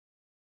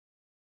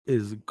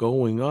Is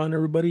going on,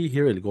 everybody?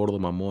 Here at Gordo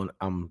Mamon.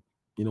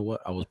 You know what?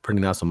 I was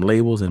printing out some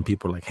labels, and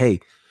people are like, "Hey,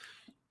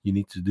 you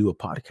need to do a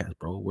podcast,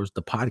 bro. Where's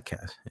the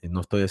podcast?" Y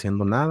no estoy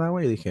haciendo nada,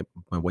 güey. Dije,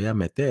 me voy a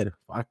meter.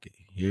 Fuck it.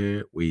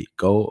 Here we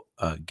go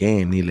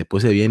again. Y le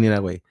puse bien, mira,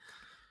 güey.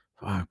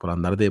 Fuck, por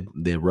andar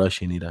de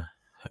rushing, mira.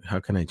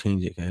 How can I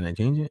change it? Can I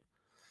change it?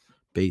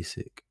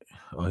 Basic.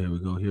 Oh, here we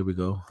go. Here we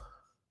go.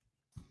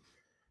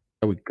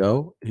 Here we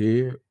go.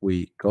 Here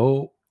we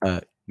go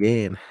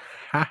again.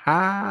 Ha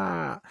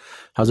ha.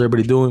 How's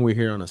everybody doing? We're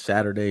here on a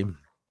Saturday.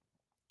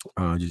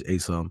 Just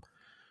ate some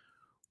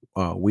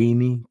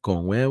weenie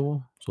con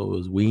huevo. So it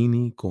was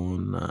weenie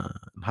con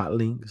hot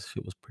links.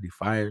 It was pretty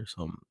fire.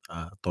 Some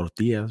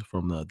tortillas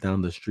from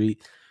down the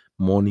street.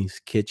 Moni's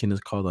Kitchen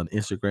is called on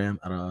Instagram.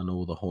 I don't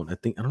know the whole. I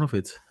don't know if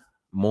it's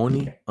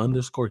Moni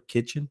underscore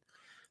kitchen.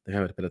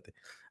 Espérate.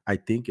 I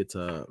think it's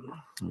Let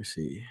me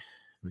see.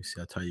 Let me see.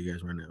 I'll tell you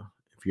guys right now.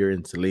 If you're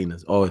in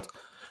Salinas, it's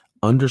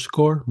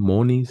underscore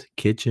Moni's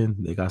Kitchen.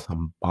 They got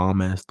some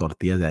bomb ass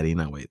tortillas de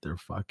harina, güey. They're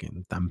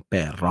fucking tan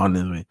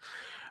perrones, güey.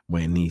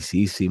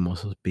 Buenísimos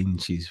esos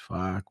pinches,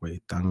 fuck,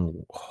 güey. Tan,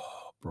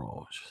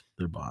 bro,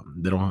 they're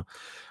bomb. They don't.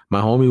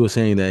 My homie was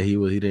saying that he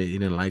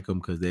didn't like them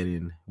because they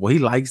didn't. Well, he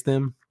likes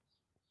them,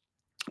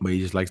 but he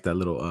just likes that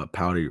little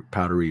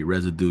powdery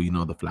residue. You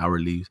know, the flour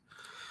leaves.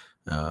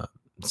 Uh,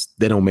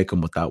 they don't make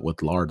them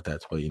with lard.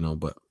 That's what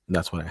But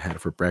that's what I had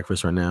for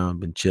breakfast right now. I've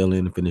been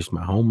chilling, finished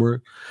my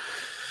homework,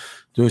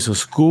 doing some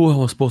school. I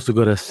was supposed to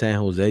go to San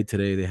Jose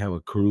today. They have a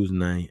cruise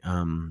night.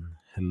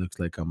 It looks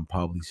like I'm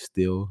probably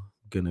still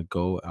gonna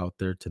go out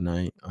there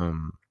tonight. I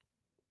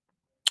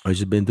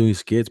just been doing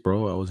skits,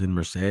 bro. I was in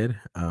Merced,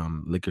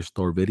 liquor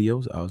store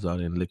videos. I was out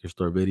in liquor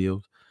store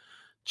videos,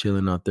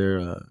 chilling out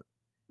there,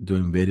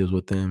 doing videos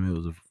with them. It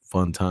was a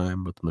fun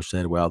time with Merced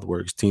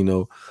Wildworks,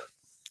 Tino.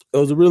 It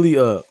was a really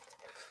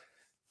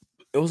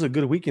it was a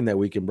good weekend that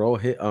weekend, bro.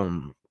 Hit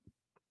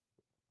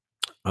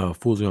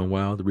Fools Gone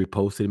Wild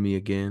reposted me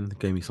again,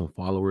 gave me some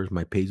followers.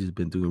 My page has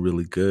been doing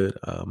really good.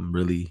 I'm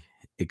really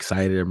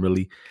excited. I'm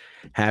really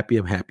happy.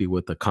 I'm happy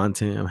with the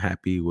content. I'm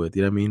happy with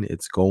I mean.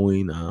 It's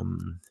going.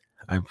 I'm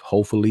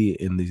hopefully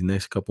in these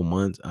next couple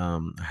months.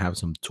 I have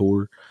some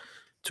tour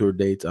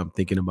dates. I'm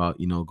thinking about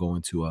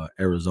going to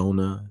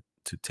Arizona,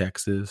 to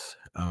Texas,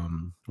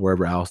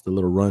 wherever else the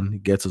little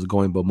run gets us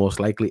going. But most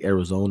likely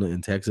Arizona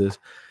and Texas.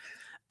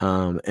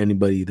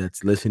 Anybody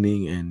that's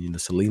listening and in the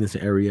Salinas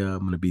area,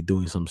 I'm gonna be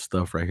doing some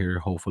stuff right here.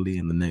 Hopefully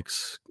in the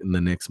next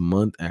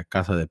month at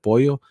Casa de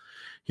Pollo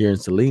here in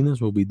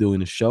Salinas, we'll be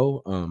doing a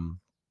show.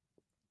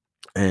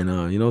 And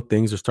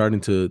things are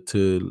starting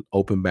to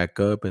open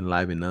back up and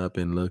liven up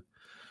and look,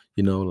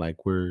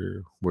 like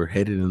we're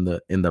headed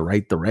in the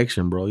right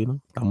direction, bro.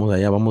 Vamos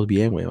allá, vamos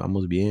bien, güey,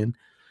 vamos bien.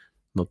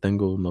 No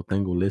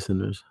tengo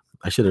listeners.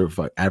 I should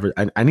have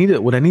I need to.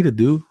 What I need to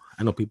do.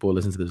 I know people will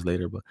listen to this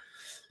later, but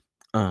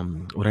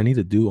what I need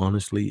to do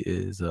honestly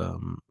is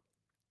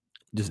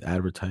just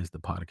advertise the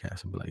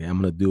podcast and be like, "Hey, I'm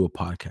gonna do a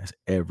podcast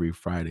every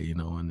Friday,"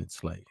 and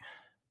it's like,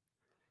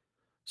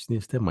 just need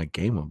to step my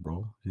game up,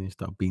 bro. Just need to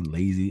stop being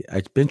lazy.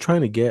 I've been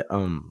trying to get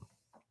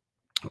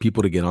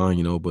people to get on,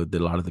 but a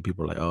lot of the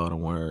people are like, "Oh, I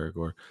don't work,"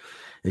 or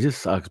it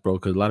just sucks, bro,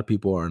 because a lot of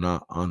people are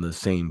not on the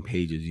same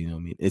pages. You know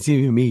what I mean? It's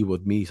even me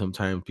with me.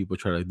 Sometimes people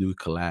try to do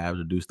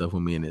collabs or do stuff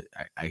with me, and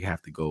I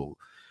have to go.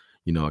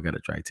 I got to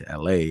drive to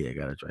LA. I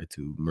got to drive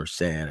to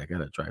Merced. I got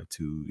to drive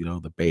to,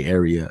 the Bay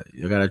Area.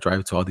 I got to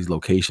drive to all these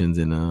locations.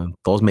 And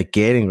todos me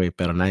quieren, güey,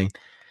 pero nadie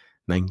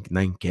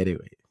quiere,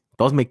 güey.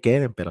 Todos me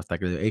quieren, pero hasta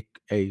que,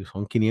 hey,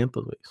 son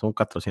 500, güey, son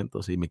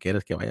 400 y me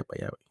quieres que vaya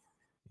para allá, güey.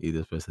 Y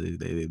después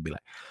they'd be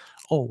like,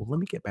 oh, let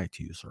me get back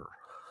to you, sir.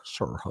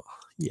 Sir,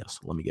 yes,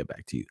 let me get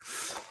back to you.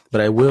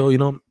 But I will,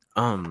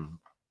 I'm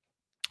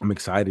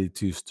excited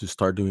to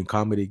start doing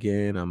comedy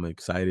again. I'm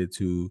excited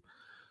to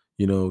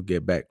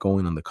get back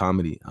going on the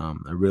comedy. I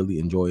really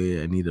enjoy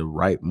it. I need to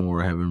write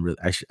more. I haven't really.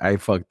 I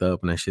fucked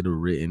up, and I should have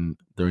written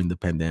during the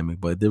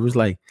pandemic. But it was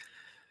kind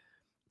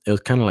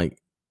of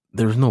like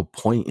there was no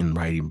point in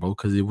writing, bro,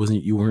 because you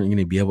weren't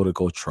gonna be able to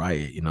go try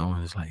it.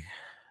 It's like,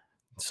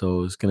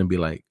 so it's gonna be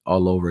like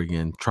all over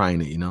again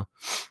trying it.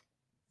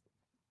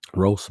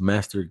 Roast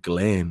Master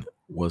Glenn,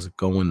 what's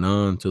going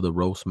on to the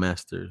Roast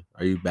Master?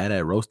 Are you bad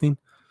at roasting?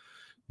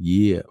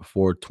 Yeah,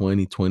 for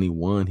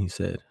 2021, he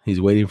said.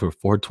 He's waiting for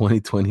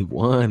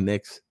 2021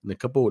 next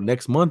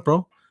month,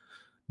 bro.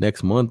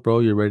 Next month, bro,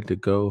 you're ready to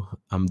go.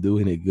 I'm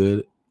doing a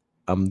good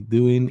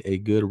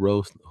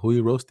roast. Who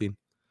you roasting?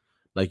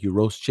 Like you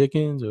roast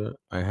chickens, or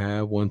I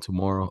have one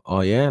tomorrow.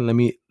 Oh yeah, let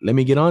me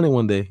get on it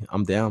one day.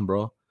 I'm down,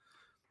 bro.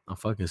 I'm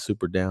fucking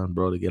super down,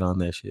 bro, to get on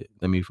that shit.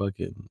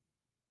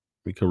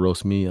 We can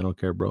roast me. I don't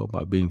care, bro,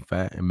 about being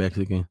fat and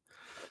Mexican.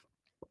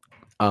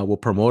 We'll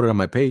promote it on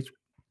my page.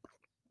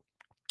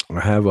 I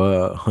have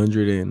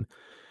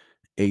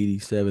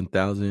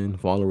 187,000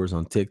 followers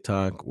on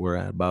TikTok. We're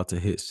about to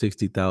hit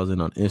 60,000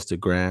 on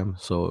Instagram.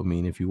 So I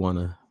mean, if you want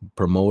to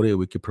promote it,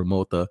 we could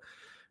promote the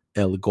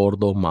El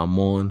Gordo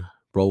Mamon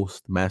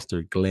Roast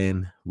Master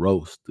Glenn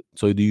roast.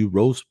 So do you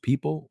roast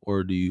people,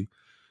 or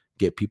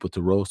get people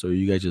to roast, or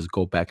you guys just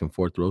go back and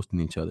forth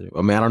roasting each other?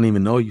 I mean, I don't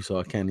even know you, so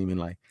I can't even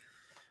like.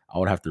 I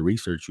would have to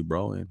research you,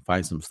 bro, and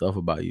find some stuff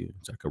about you.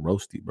 It's like a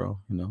roasty, bro.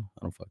 You know,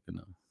 I don't fucking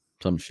know.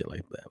 Some shit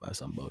like that, like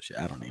some bullshit.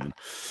 I don't even.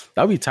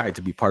 That'd be tight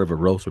to be part of a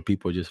roast where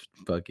people just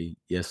fucking,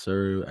 yes,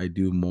 sir. I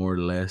do more or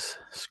less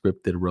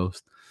scripted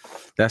roast.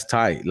 That's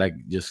tight. Like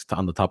just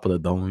on the top of the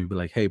dome, you'd be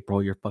like, hey,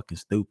 bro, you're fucking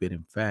stupid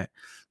and fat.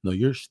 No,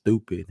 you're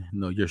stupid.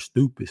 No, you're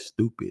stupid.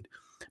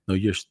 No,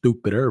 you're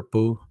stupider,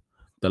 fool.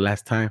 The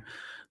last time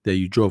that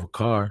you drove a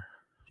car,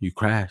 you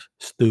crashed.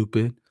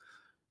 Stupid.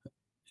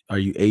 Are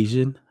you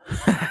Asian?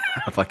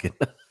 Fucking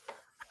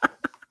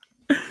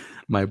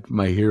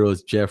my hero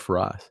is Jeff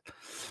Ross.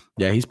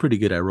 Yeah, he's pretty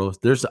good at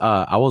roast. There's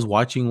I was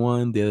watching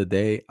one the other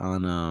day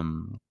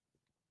on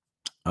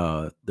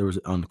there was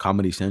on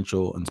Comedy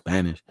Central in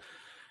Spanish.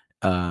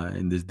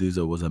 And this dude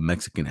was a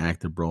Mexican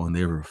actor, bro, and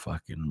they were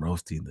fucking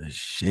roasting the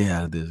shit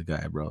out of this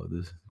guy, bro.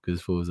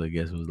 This fool was, I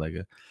guess, was like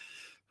a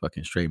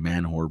fucking straight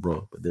man whore,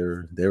 bro. But they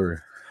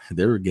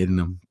were getting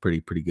them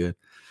pretty good.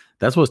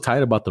 That's what's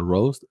tight about the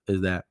roast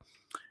is that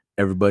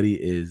everybody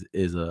is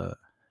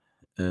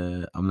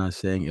I'm not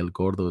saying El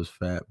Gordo is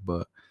fat,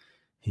 but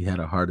he had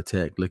a heart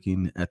attack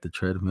looking at the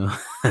treadmill.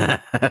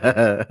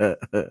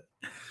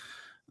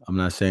 I'm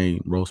not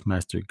saying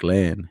Roastmaster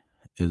Glenn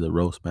is a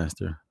roast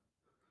master,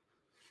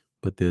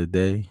 but the other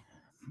day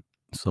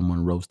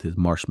someone roasted his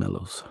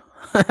marshmallows.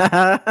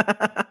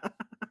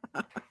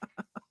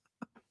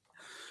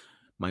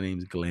 My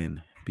name's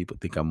Glenn. People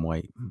think I'm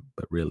white,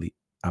 but really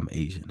I'm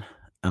Asian.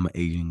 I'm an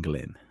Asian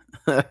Glenn.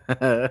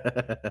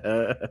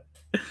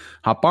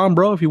 Hop on,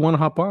 bro. If you want to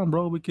hop on,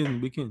 bro, we can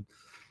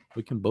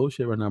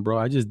bullshit right now, bro.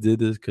 I just did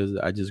this because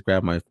I just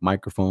grabbed my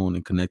microphone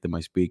and connected my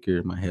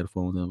speaker, my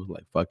headphones, and I was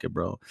like, fuck it,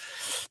 bro.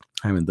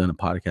 I haven't done a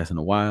podcast in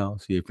a while.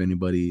 See if any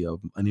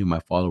of my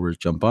followers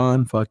jump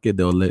on. Fuck it.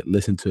 They'll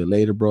listen to it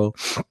later, bro.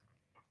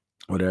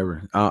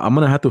 Whatever. I'm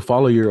gonna have to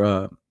follow your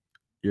I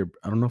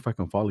don't know if I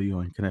can follow you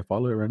on. Can I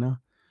follow it right now?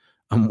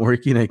 I'm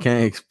working. I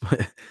can't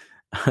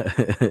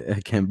I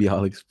can't be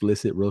all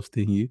explicit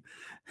roasting you.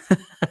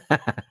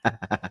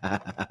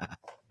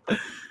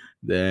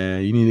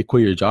 Then you need to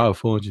quit your job,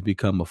 fool, and just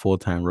become a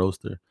full-time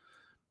roaster.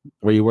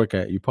 Where you work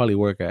at? You probably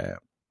work at.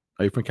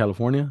 Are you from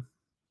California?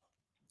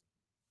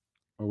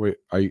 Or where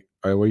are you?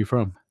 Where are you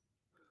from?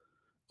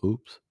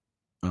 Oops.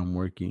 I'm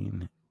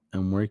working.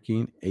 I'm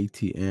working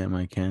ATM.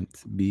 I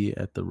can't be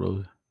at the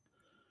road.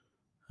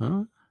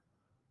 Huh?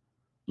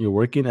 You're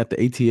working at the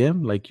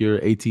ATM? Like your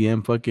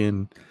ATM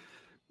fucking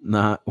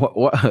not what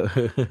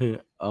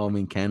oh, I'm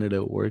in Canada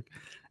at work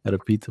at a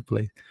pizza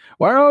place.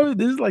 Why are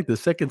this is like the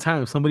second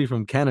time somebody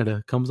from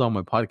Canada comes on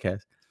my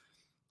podcast.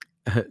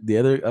 The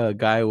other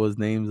guy was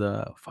named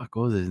fuck,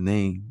 what was his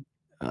name?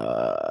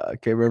 I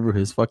can't remember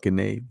his fucking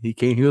name.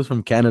 He was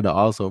from Canada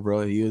also,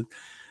 bro. He was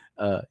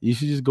you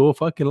should just go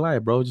fucking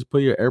live, bro. Just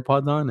put your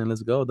AirPods on and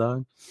let's go,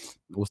 dog.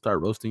 We'll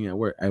start roasting at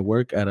work. I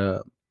work at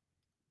a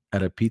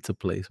pizza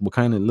place. What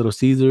kind of Little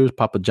Caesars,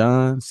 Papa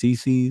John's,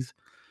 CC's,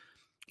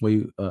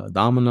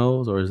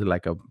 Domino's, or is it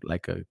like a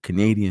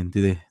Canadian?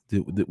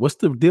 What's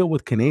the deal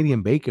with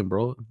Canadian bacon,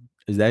 bro?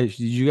 Did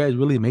you guys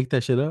really make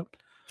that shit up?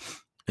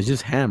 It's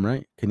just ham,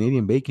 right?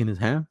 Canadian bacon is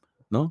ham?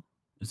 No?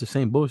 It's the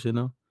same bullshit,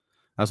 no?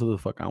 That's what the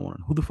fuck I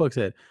want. Who the fuck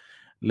said,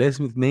 let's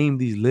name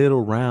these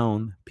little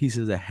round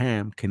pieces of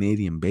ham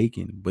Canadian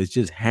bacon, but it's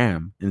just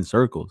ham in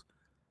circles,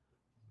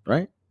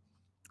 right?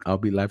 I'll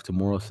be live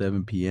tomorrow,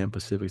 7 p.m.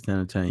 Pacific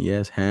Standard Time.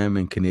 Yes, ham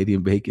and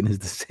Canadian bacon is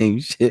the same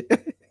shit.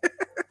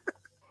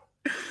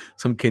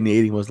 Some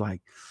Canadian was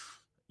like,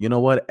 you know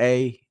what,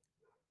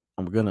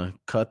 I'm gonna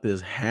cut this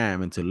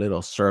ham into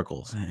little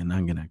circles and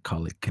I'm gonna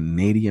call it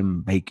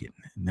Canadian bacon.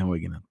 And then we're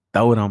gonna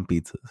throw it on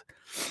pizzas.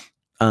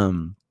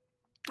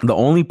 The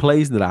only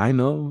place that I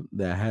know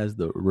that has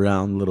the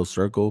round little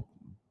circle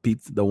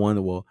pizza,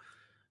 the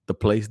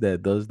place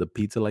that does the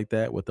pizza like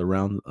that with the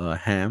round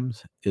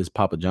hams is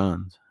Papa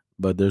John's.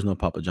 But there's no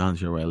Papa John's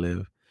here where I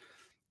live.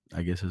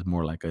 I guess it's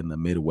more like in the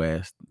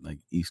Midwest, like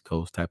East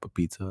Coast type of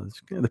pizza.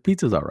 The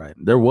pizza's all right.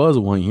 There was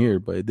one here,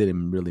 but it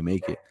didn't really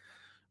make it.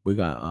 We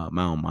got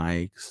Mount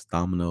Mike's,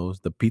 Domino's.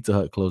 The Pizza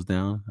Hut closed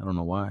down. I don't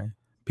know why.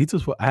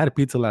 I had a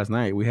pizza last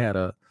night. We had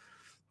a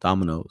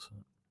Domino's.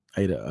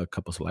 I ate a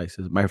couple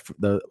slices.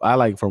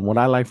 From what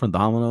I like from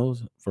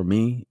Domino's for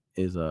me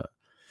is the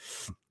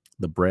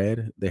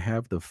bread. They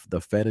have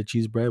the feta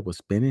cheese bread with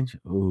spinach.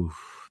 Ooh,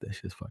 that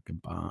shit's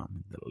fucking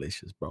bomb,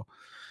 delicious, bro.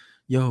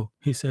 Yo,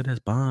 he said that's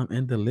bomb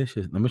and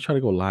delicious. Let me try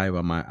to go live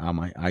on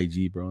my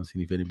IG, bro, and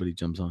see if anybody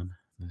jumps on.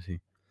 Let's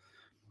see.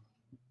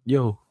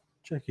 Yo,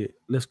 check it.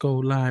 Let's go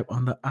live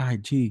on the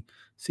IG.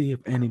 See if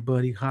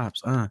anybody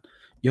hops on.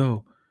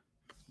 Yo,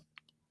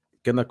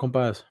 ¿qué onda,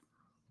 compas?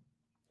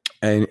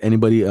 And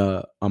anybody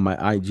on my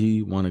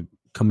IG want to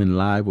come in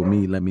live with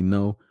me? Let me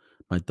know.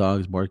 My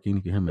dog's barking.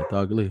 You can hear my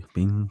dog. Look,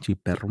 pinche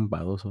perro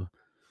baboso.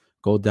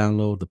 Go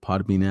download the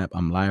Podbean app.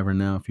 I'm live right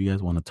now. If you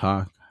guys want to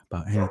talk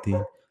about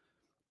anything,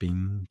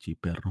 pinche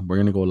perro. We're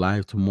gonna go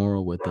live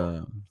tomorrow with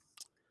the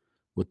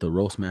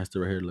roast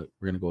master right here. Look,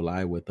 we're gonna go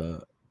live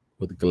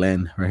with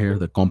Glenn right here,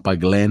 the compa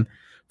Glenn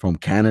from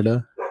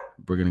Canada.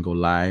 We're gonna go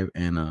live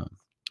and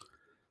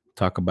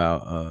talk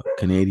about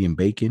Canadian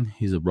bacon.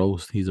 He's a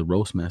roast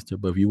master.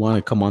 But if you want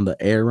to come on the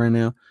air right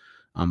now,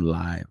 I'm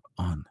live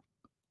on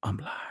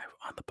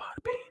the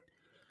Podbean.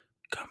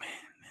 Come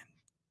in and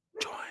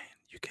join.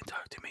 You can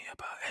talk to me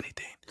about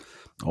anything.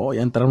 Oh,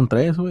 ya entraron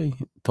tres, güey.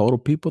 Total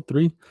people,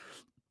 3.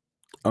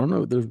 I don't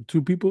know. There's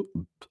 2 people.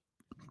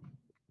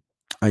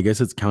 I guess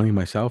it's counting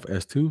myself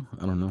as 2.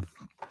 I don't know.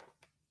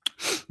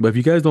 But if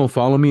you guys don't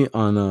follow me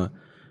on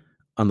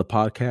the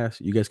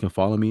podcast, you guys can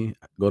follow me.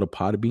 Go to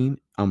Podbean.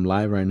 I'm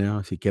live right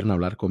now. Si quieren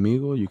hablar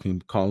conmigo, you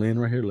can call in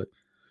right here. Look,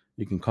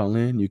 you can call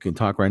in. You can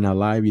talk right now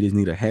live. You just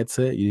need a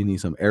headset. You need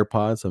some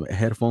AirPods, some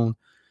headphones.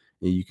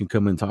 And you can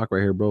come and talk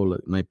right here, bro.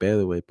 Look, no hay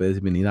pedo, güey. Puedes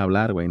venir a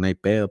hablar, güey. No hay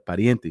pedo,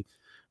 pariente.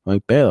 No hay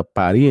pedo,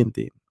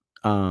 pariente.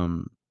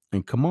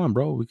 And come on,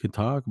 bro. We can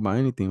talk about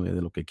anything, güey.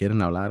 De lo que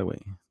quieran hablar, güey.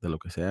 De lo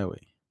que sea,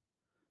 güey.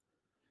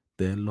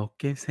 De lo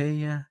que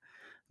sea.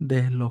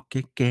 De lo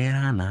que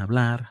quieran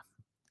hablar.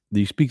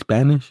 Do you speak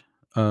Spanish,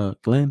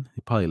 Glenn?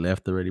 He probably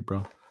left already,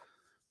 bro.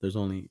 There's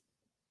only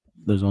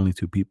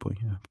 2 people.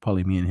 Yeah,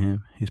 probably me and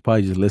him. He's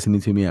probably just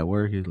listening to me at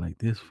work. He's like,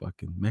 this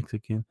fucking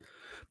Mexican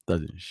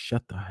doesn't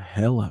shut the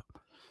hell up.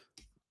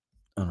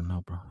 I don't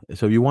know, bro.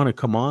 So if you want to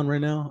come on right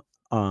now,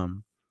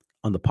 on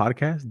the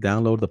podcast,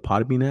 download the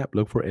Podbean app,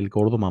 look for El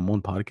Gordo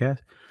Mamon podcast,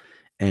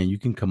 and you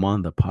can come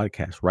on the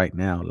podcast right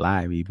now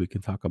live. We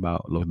can talk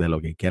about de lo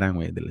que quieran,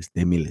 güey,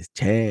 de mi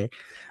leche,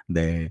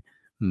 de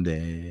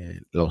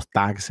los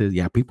taxes.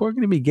 Yeah, people are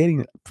going to be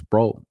getting,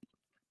 bro.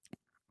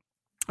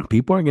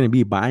 People are going to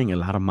be buying a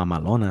lot of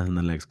mamalonas in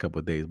the next couple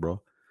of days,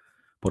 bro.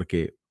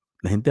 Porque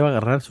la gente va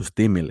a agarrar sus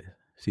stimulus.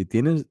 Si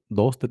tienes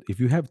if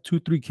you have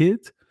 2-3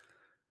 kids,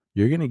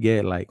 you're going to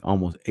get like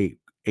almost 8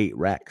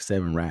 racks,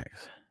 7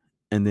 racks.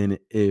 And then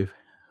if,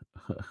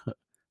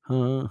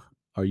 are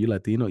you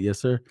Latino? Yes,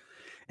 sir.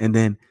 And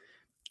then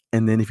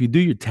if you do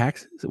your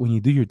taxes, when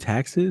you do your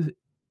taxes,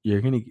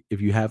 you're going to,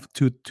 if you have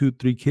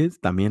 3 kids,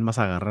 también vas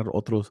a agarrar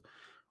otros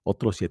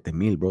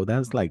 7,000, bro.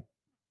 That's like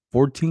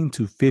 $14,000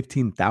 to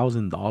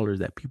 $15,000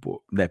 that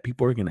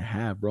people are gonna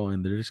have, bro,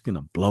 and they're just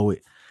gonna blow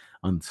it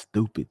on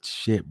stupid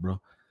shit,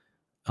 bro.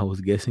 I was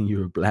guessing you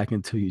were black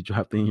until you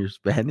dropped in your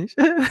Spanish.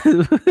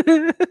 It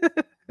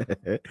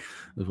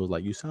was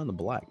like, you sounded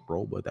black,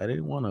 bro, but I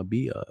didn't want to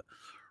be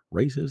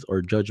racist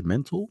or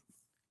judgmental.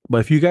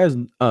 But if you guys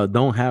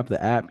don't have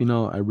the app,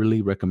 I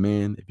really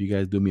recommend, if you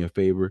guys do me a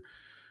favor,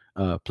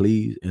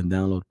 please, and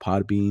download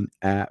Podbean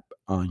app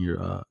on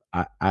your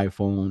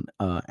iPhone,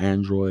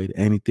 Android,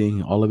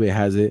 anything. All of it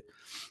has it.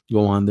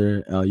 Go on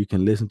there. You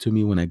can listen to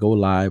me when I go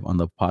live on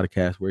the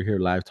podcast. We're here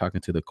live talking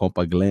to the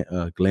compa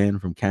Glenn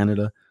from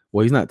Canada.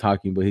 Well, he's not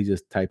talking, but he's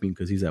just typing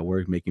because he's at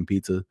work making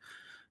pizza.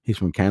 He's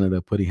from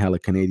Canada, putting hella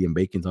Canadian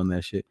bacons on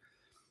that shit.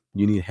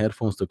 You need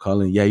headphones to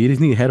call in. Yeah, you just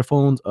need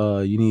headphones.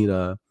 You need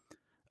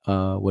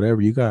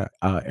whatever you got,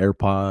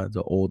 AirPods,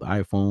 an old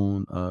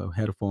iPhone,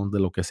 headphones, de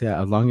lo que sea.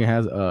 As long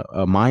as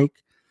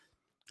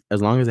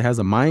it has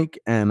a mic,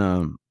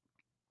 and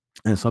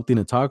something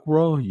to talk,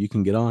 bro, you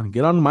can get on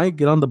the mic,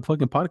 get on the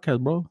fucking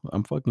podcast, bro.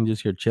 I'm fucking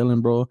just here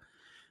chilling, bro.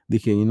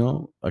 Dije,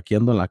 aquí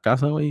ando en la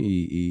casa, güey,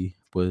 y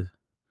pues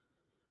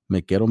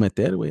me quiero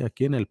meter, güey,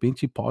 aquí en el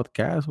pinche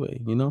podcast, güey,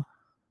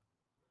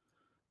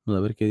 A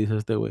ver qué dice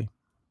este güey.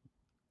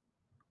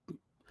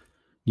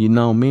 You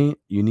know me,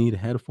 you need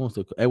headphones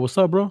to... Hey, what's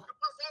up, bro?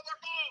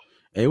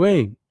 Hey,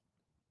 güey,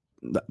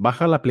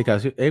 baja la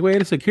aplicación. Hey, güey,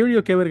 ¿eres security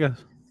o qué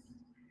vergas?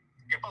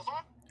 ¿Qué pasó?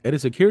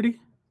 ¿Eres security?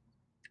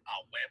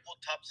 Huevo,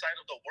 top side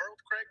of the world,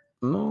 Craig.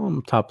 No,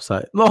 I'm top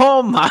side.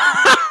 No, man.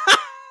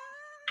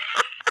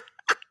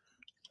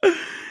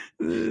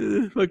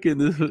 Fucking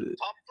this. Top flight.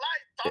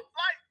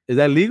 Is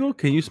that legal?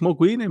 Can you smoke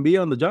weed and be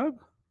on the job?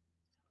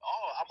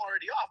 Oh, I'm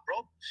already off,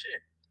 bro.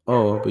 Shit.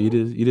 Oh, but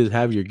you just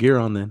have your gear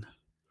on then.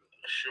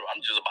 Sure,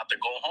 I'm just about to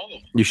go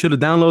home. You should have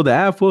downloaded the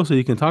app, fool, so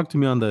you can talk to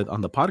me on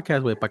the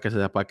podcast, way, pa que se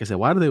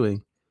guarde, way. I got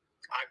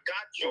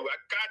you.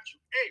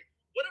 Hey,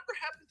 whatever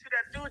happened to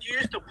that dude you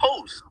used to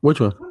post? Which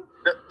one?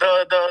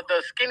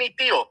 The skinny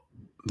Theo.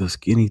 The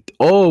skinny.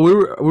 Oh, we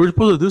were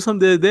supposed to do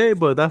something the other day,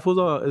 but that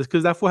fool, it's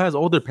because that fool has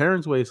older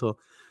parents, way, so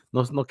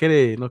no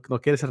quiere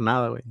hacer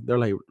nada, way. They're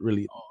like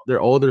really,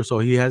 they're older, so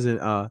he hasn't.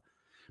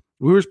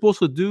 We were supposed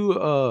to do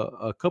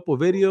a couple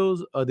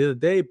videos the other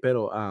day,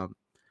 pero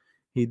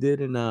he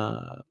didn't.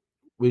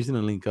 We just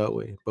didn't link up,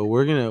 way. But we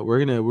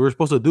were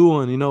supposed to do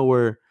one,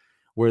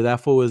 where that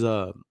fool was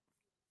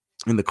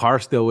in the car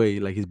still, way,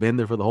 like he's been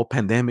there for the whole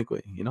pandemic,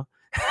 way, No,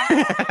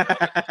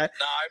 I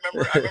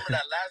remember that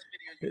last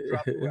video you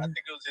dropped. I think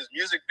it was his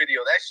music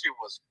video. That shit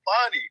was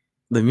funny.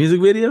 The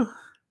music video?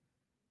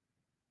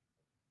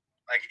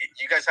 Like,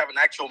 you guys have an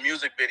actual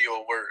music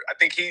video where I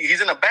think he's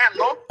in a band,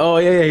 no? Oh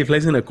yeah, he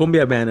plays in a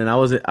cumbia band, and I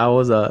was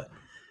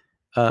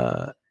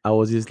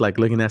just like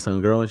looking at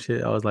some girl and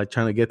shit. I was like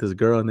trying to get this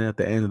girl, and then at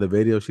the end of the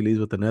video, she leaves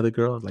with another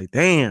girl. I was like,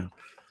 damn.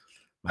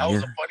 That was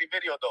a funny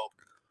video, though.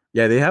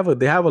 Yeah, they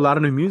have a lot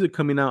of new music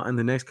coming out in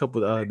the next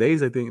couple of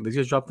days. I think they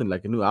just dropped in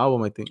like a new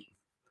album. I think.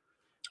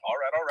 All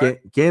right.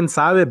 Quien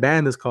Sabe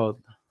band is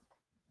called.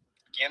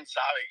 quién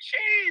sabe.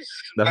 Jeez.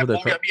 That's Una what they're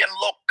cumbia bien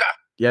loca.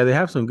 Yeah, they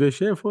have some good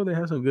shit, fool. They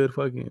have some good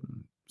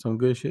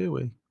shit,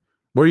 way.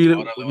 Where you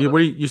Bueno, pues,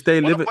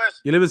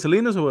 you live in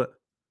Salinas or what?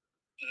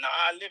 Nah,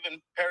 I live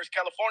in Paris,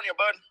 California,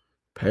 bud.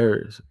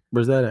 Paris.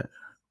 Where's that at?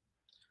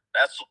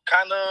 That's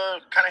kind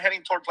of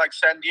heading towards like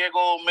San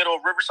Diego, middle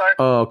of Riverside.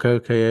 Oh,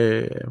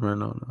 okay. Yeah. Right,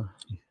 no.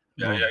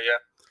 Yeah.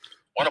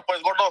 Bueno,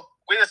 pues, gordo,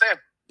 cuídese.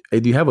 Hey,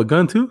 do you have a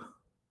gun too?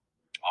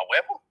 A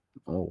huevo.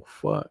 Oh,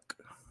 fuck.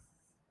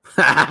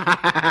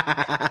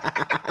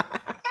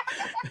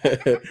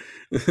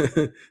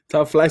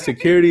 Top flight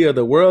security of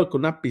the world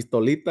con una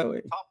pistolita,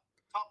 güey. Top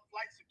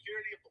flight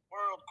security of the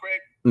world,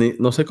 Craig.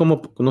 No sé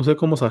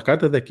cómo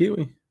sacarte de aquí,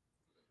 güey.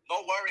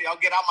 Don't worry, I'll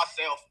get out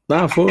myself.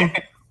 Nah, fool.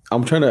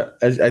 I'm trying to.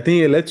 I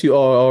think it lets you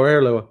all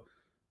right, luego.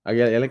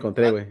 Ya la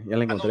encontré, güey. Ya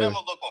la encontré. Nos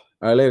vemos, loco.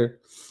 All right, later.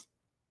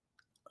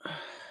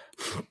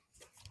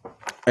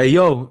 Hey,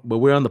 yo, but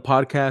we're on the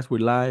podcast. We're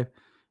live.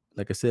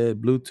 Like I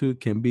said, Bluetooth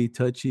can be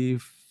touchy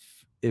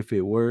if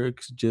it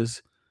works.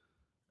 Just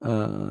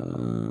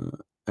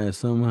as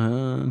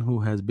someone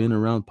who has been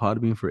around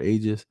Podbean for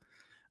ages,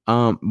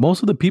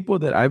 most of the people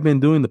that I've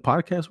been doing the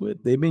podcast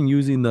with, they've been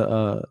using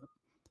the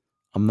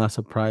I'm not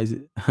surprised.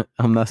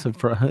 I'm not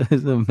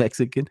surprised. A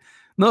Mexican.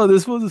 No,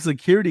 this was a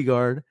security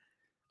guard,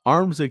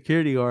 armed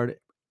security guard,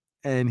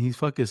 and he's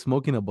fucking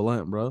smoking a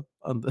blunt, bro.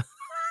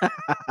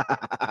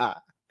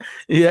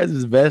 He has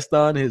his vest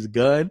on, his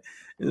gun,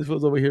 and this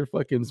was over here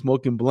fucking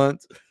smoking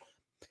blunts.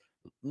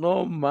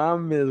 No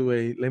mames,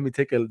 wait. Let me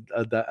take a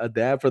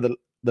dab for the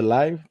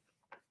live.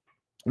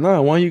 No, I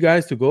want you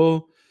guys to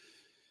go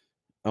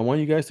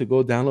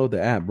download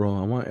the app, bro.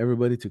 I want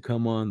everybody to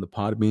come on the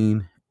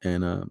Podbean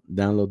and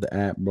download the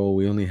app, bro.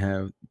 We only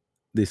have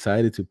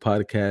decided to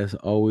podcast.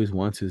 Always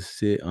wants to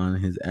sit on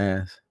his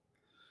ass.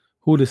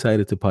 Who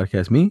decided to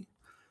podcast, me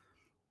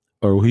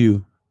or who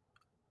you?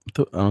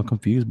 I'm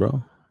confused,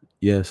 bro.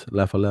 Yes,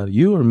 laugh aloud.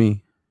 You or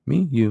me?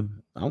 Me, you.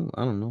 I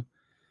don't know.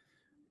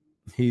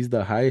 He's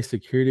the highest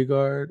security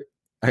guard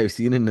I've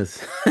seen in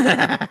this.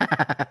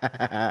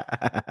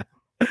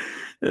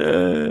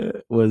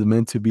 Was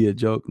meant to be a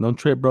joke. Don't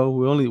trip, bro.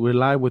 We're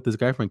live with this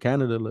guy from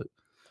Canada. Look,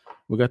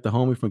 we got the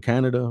homie from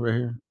Canada right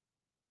here.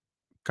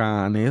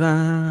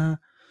 Canada,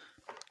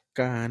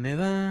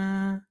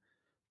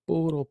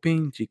 puro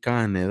pinche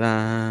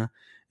Canada.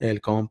 El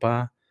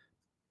compa.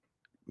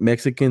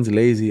 Mexicans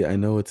lazy. I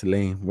know it's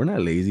lame. We're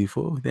not lazy,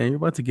 fool. Damn, you're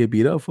about to get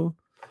beat up, fool.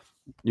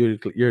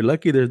 You're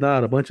lucky there's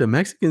not a bunch of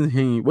Mexicans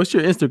here. What's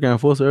your Instagram,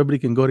 fool, so everybody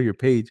can go to your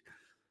page?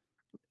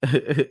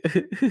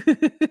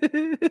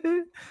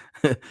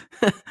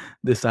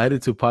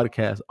 Decided to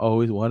podcast.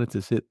 Always wanted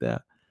to sit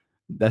there.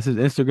 That's his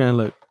Instagram.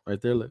 Look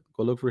right there. Look,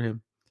 go look for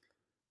him.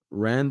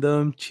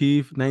 Random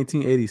Chief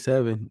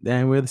 1987.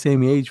 Damn, we're the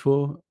same age,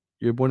 fool.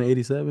 You're born in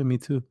 87. Me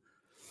too.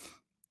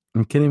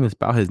 I can't even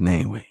spell his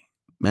name. Wait,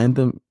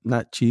 random,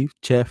 not Chief,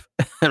 Chef.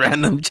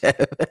 Random Chef.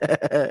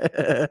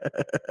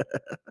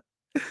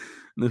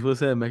 This was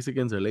said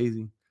Mexicans are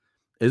lazy.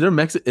 Is there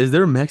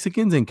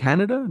Mexicans in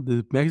Canada?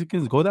 Do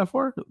Mexicans go that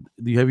far?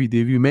 Have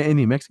you met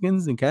any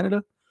Mexicans in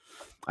Canada?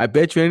 I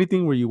bet you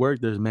anything where you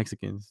work, there's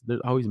Mexicans. There's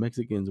always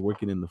Mexicans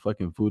working in the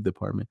fucking food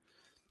department.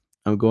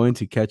 I'm going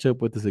to catch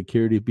up with the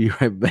security. Be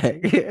right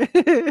back.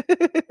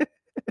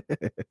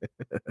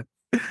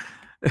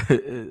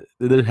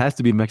 There has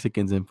to be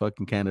Mexicans in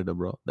fucking Canada,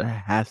 bro. There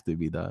has to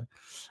be, dog.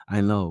 I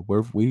know.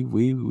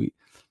 We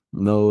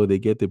no, they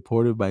get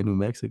deported by New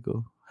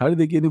Mexico. How did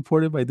they get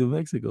deported by New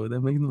Mexico? That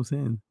makes no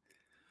sense.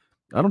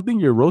 I don't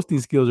think your roasting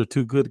skills are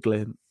too good,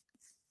 Glenn.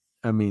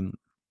 I mean,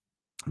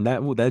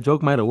 that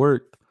joke might have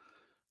worked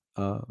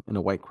in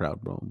a white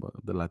crowd, bro. But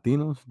the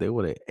Latinos, they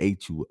would have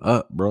ate you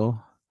up, bro.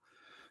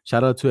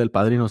 Shout out to El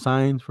Padrino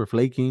Signs for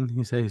flaking.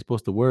 He said he's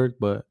supposed to work,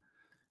 but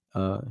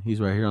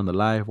he's right here on the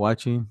live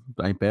watching.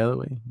 I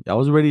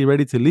was already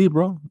ready to leave,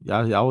 bro.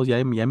 Ya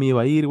me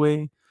iba a ir,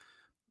 güey.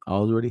 I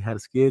already had a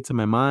skit to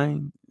my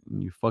mind.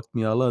 And you fucked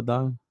me all up,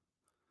 dog.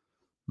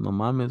 No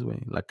mames,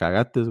 güey. La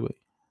cagaste, güey.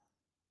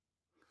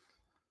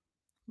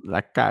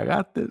 La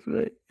cagaste,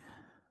 güey.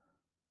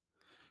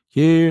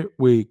 Here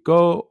we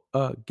go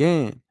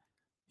again.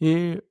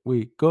 Here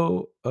we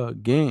go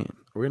again.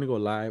 We're gonna go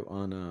live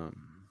on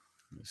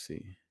let's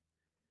see.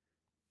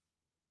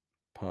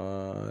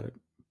 Podbean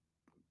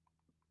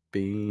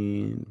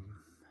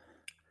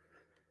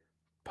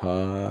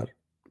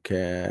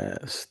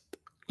podcast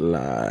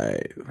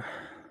live.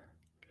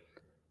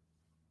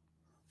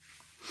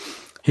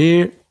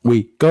 Here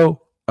we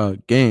go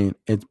again.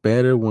 It's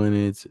better when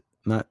it's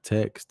not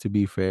text, to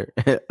be fair.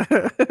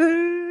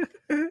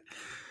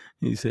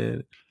 He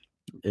said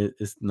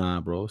it's nah,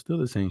 bro. Still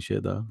the same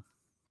shit, though.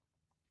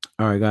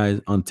 All right,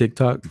 guys, on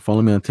TikTok,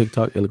 follow me on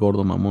TikTok, El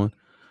Gordo Mamon.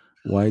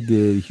 Why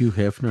did Hugh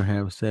Hefner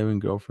have 7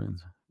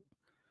 girlfriends?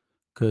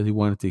 Because he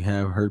wanted to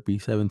have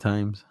herpes 7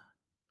 times.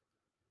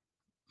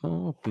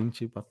 No,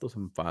 pinche patos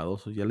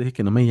enfadosos. Ya les dije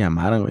que no me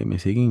llamaran, güey. Me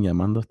siguen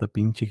llamando esta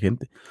pinche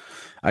gente.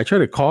 I try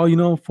to call,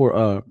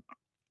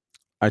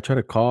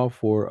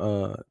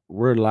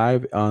 we're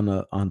live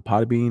on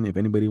Podbean. If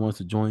anybody wants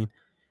to join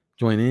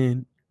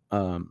in.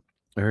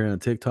 I heard it on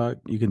TikTok.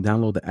 You can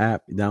download the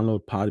app,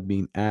 download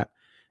Podbean app,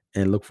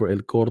 and look for El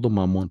Gordo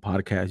Mamon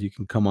podcast. You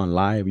can come on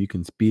live. You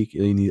can speak.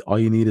 All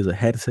you need is a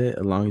headset,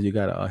 as long as you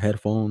got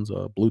headphones,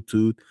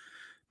 Bluetooth,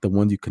 the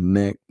ones you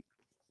connect.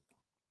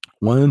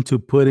 One to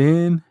put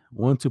in,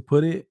 one to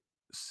put it,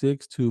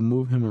 6 to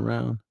move him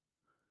around.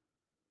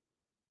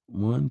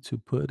 One to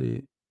put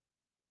it,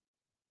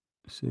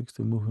 6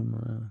 to move him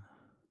around.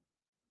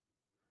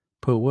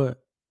 Put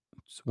what?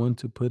 It's one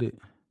to put it.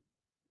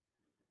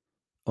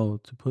 Oh,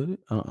 to put it?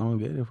 I don't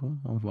get it.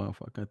 I'm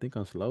fuck. I think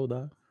I'm slow,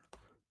 dog.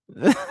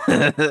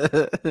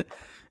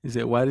 He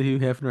said, "Why did Hugh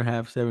Hefner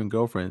have 7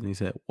 girlfriends?" And he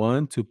said,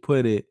 1 to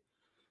put it,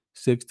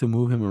 6 to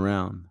move him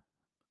around.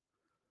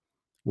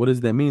 What does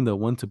that mean though?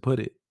 1 to put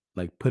it,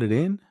 like put it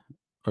in,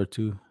 or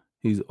 2?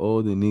 He's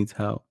old and needs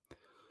help.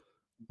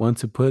 1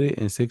 to put it,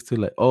 and 6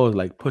 to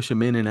like push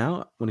him in and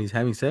out when he's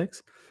having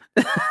sex.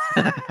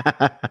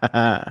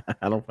 I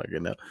don't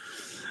fucking know.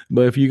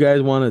 But if you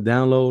guys want to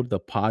download the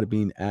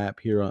Podbean app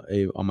here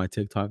on my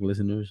TikTok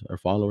listeners or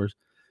followers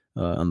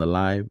on the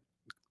live,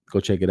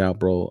 go check it out,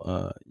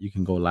 bro. You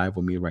can go live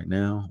with me right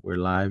now. We're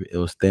live.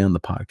 It'll stay on the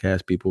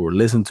podcast. People will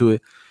listen to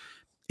it.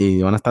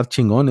 Y van a estar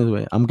chingones,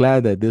 güey. I'm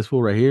glad that this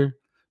fool right here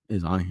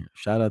is on here.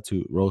 Shout out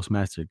to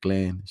Roastmaster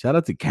Glenn. Shout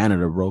out to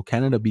Canada, bro.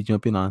 Canada be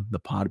jumping on the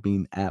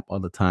Podbean app all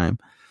the time.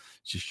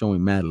 Just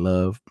showing mad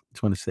love.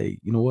 Just want to say,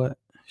 you know what?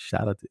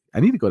 Shout out to. I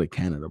need to go to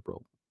Canada,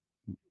 bro.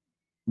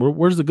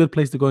 Where's the good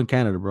place to go in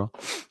Canada, bro?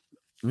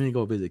 Let me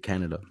go visit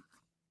Canada.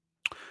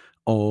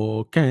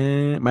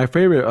 Okay. My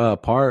favorite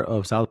part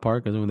of South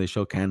Park is when they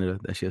show Canada.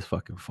 That shit's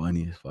fucking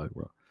funny as fuck,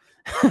 bro.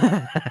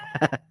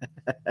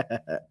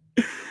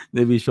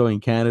 They be showing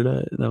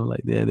Canada, and I'm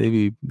like, yeah, they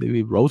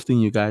be roasting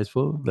you guys,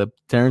 fool. The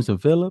Terrence and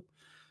Phillip.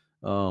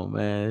 Oh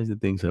man, this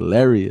thing's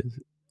hilarious.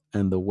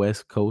 And the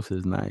West Coast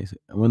is nice.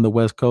 We're in the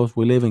West Coast.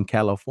 We live in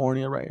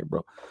California, right here,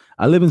 bro.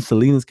 I live in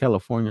Salinas,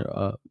 California.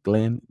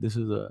 Glenn, this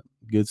is a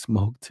good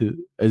smoke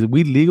too. Is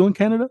weed legal in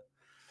Canada?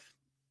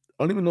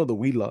 I don't even know the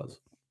weed laws.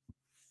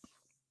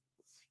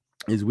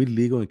 Is weed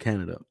legal in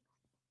Canada?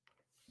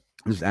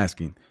 I'm just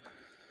asking.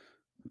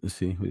 Let's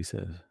see what he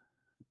says.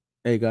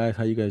 Hey guys,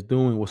 how you guys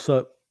doing? What's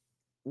up?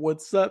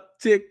 What's up,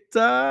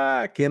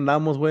 TikTok? Que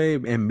andamos,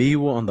 güey, en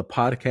vivo on the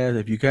podcast.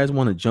 If you guys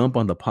want to jump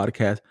on the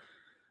podcast,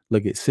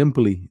 look at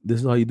simply.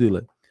 This is how you do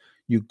it.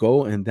 You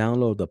go and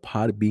download the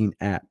Podbean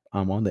app.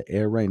 I'm on the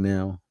air right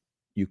now.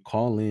 You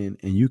call in,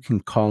 and you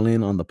can call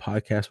in on the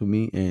podcast with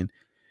me, and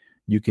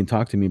you can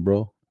talk to me,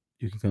 bro.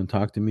 You can come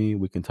talk to me.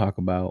 We can talk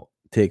about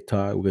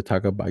TikTok. We can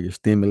talk about your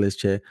stimulus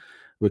check.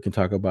 We can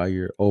talk about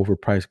your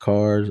overpriced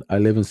cars. I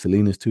live in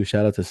Salinas too.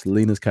 Shout out to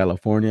Salinas,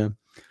 California.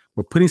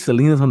 We're putting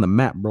Salinas on the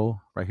map,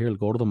 bro. Right here,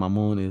 Gordo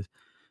Mamon is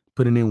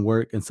putting in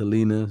work in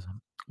Salinas.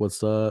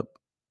 What's up?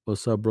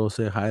 What's up, bro?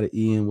 Say hi to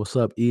Ian. What's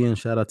up, Ian?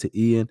 Shout out to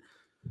Ian.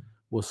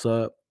 What's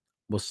up?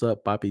 What's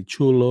up, Papi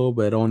Chulo?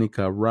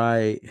 Veronica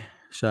Wright.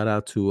 Shout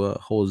out to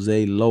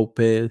Jose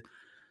Lopez.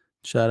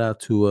 Shout out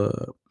to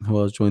who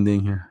else joined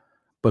in here.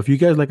 But if you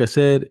guys, like I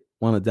said,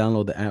 want to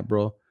download the app,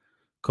 bro,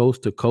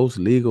 coast to coast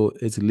legal.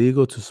 It's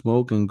legal to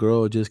smoke and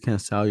grow. Just can't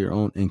sell your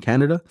own in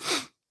Canada.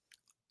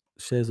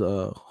 Says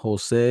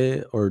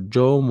Jose or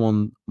Joe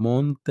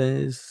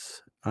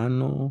Montes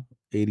Ano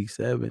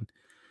 87.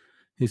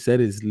 He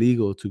said it's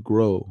legal to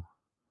grow,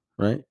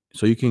 right?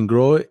 So you can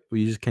grow it, but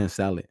you just can't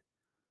sell it.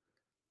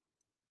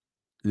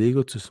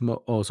 Legal to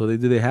smoke. Oh, so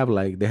they have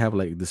like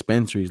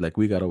dispensaries like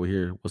we got over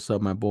here. What's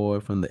up, my boy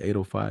from the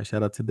 805?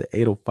 Shout out to the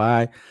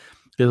 805.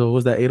 What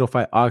was that?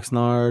 805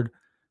 Oxnard,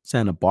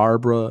 Santa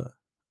Barbara,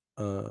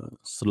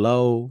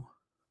 Slow,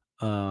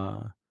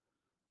 ¿qué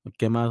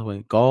más,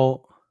 güey?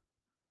 Galt,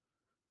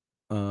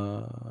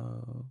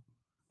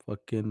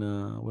 fucking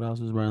what else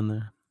is around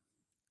there?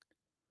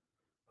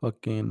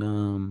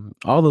 Fucking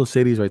all those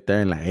cities right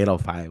there in like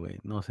 805,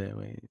 wait. No sé,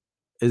 wait.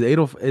 Is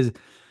 805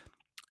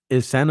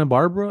 is Santa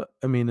Barbara?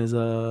 I mean, is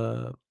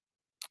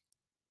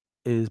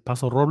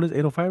Paso Robles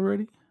 805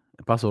 already?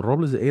 Paso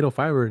Robles is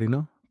 805 already,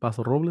 no?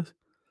 Paso Robles?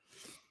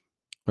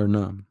 Or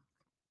no?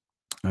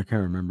 I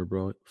can't remember,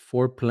 bro.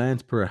 4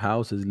 plants per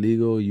house is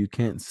legal. You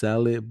can't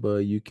sell it,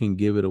 but you can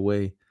give it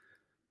away.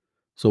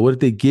 So what if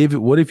they give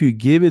it? What if you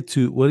give it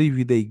to? What if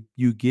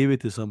you give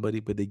it to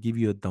somebody, but they give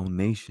you a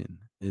donation?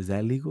 Is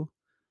that legal?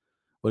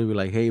 What if you're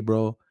like, hey,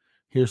 bro,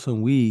 here's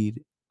some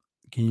weed.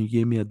 Can you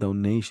give me a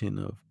donation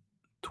of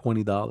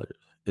 $20?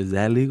 Is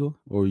that legal,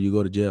 or you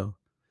go to jail?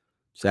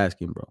 Just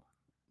asking, bro.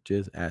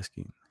 Just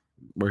asking.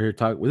 We're here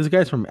talking. This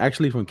guy's from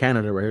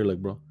Canada, right here. Like,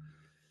 bro,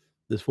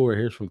 this fool right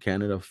here is from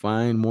Canada.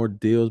 Find more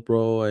deals,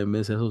 bro. I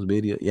miss those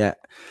videos. Yeah,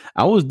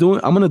 I'm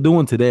gonna do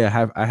one today. I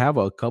have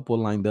a couple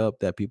lined up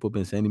that people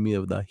been sending me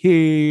of the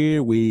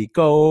here we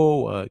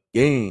go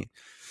again.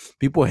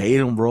 People hate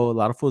them, bro. A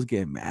lot of fools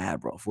get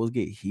mad, bro. Fools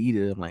get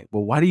heated. I'm like,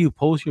 well, why do you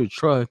post your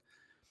truck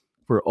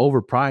for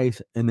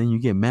overpriced and then you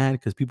get mad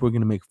because people are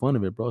gonna make fun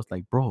of it, bro? It's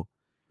like, bro,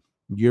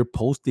 you're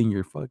posting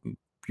your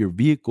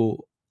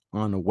vehicle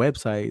on a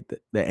website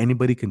that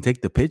anybody can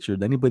take the picture.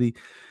 This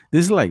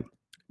is like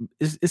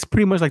it's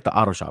pretty much like the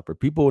auto shopper.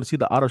 People would see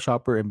the auto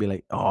shopper and be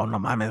like, oh no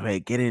mames,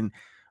 güey, quieren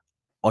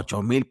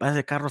 8,000 para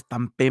ese carro,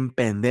 están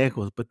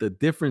pendejos. But the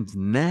difference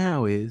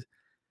now is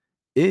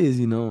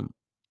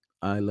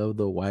I love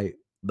the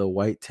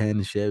white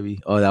tan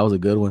Chevy. Oh, that was a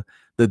good one.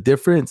 The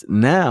difference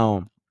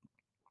now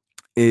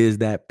is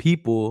that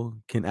people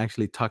can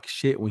actually talk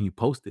shit when you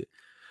post it.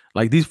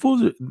 Like these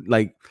fools are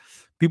like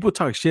people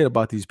talk shit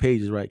about these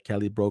pages, right?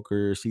 Cali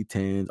Broker,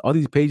 C10s, all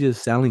these pages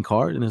selling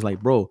cars, and it's like,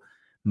 bro,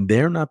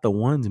 they're not the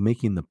ones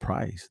making the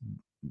price.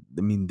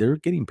 I mean, they're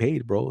getting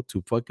paid, bro,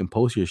 to fucking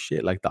post your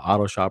shit, like the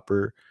Auto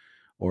Shopper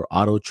or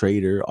Auto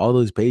Trader, all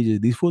those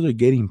pages. These fools are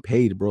getting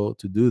paid, bro,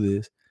 to do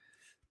this.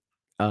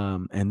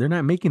 And they're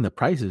not making the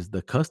prices.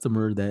 The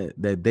customer that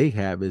they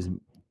have is,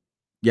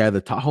 yeah,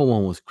 the Tahoe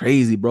one was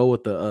crazy, bro.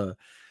 With the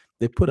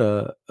they put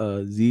a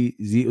Z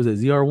was it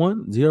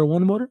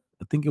ZR1 motor?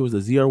 I think it was a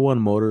ZR1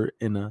 motor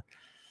in a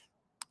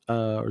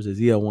or was it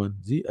ZL1?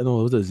 No,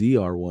 it was a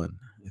ZR1,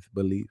 if I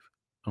believe.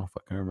 I don't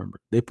fucking remember.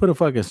 They put a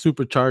fucking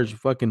supercharged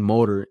fucking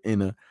motor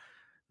in a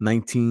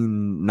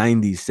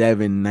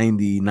 1997,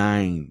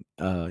 99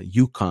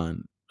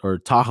 Yukon or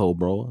Tahoe,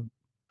 bro.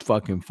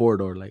 Fucking four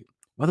door. Like,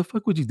 why the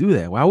fuck would you do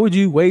that? Why would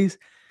you waste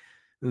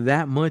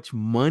that much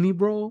money,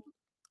 bro,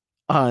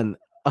 on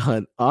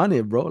on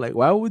it, bro? Like,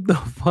 why would the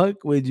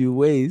fuck would you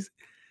waste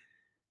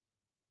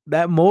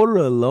that motor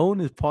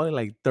alone is probably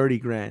like 30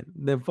 grand.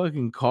 The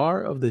fucking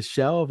car of the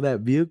shell of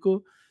that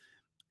vehicle,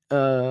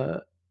 uh,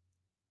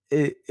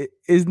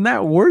 it's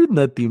not worth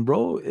nothing,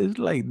 bro. It's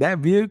like that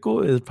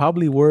vehicle is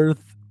probably worth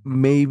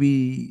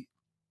maybe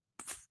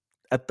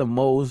at the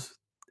most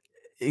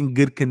in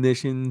good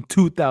condition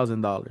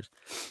 $2,000,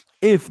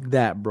 if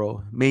that,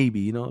 bro.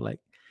 Maybe like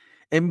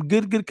in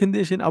good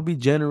condition. I'll be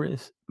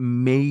generous,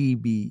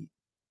 maybe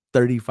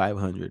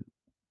 3,500,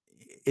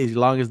 as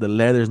long as the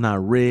leather's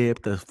not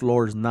ripped, the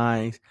floor's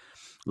nice,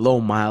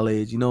 low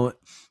mileage.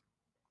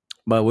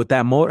 But with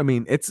that motor, I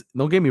mean, it's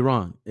don't get me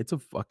wrong, it's a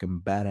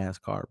fucking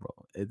badass car, bro.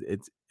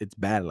 It's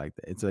bad like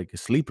that. It's like a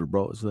sleeper,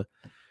 bro.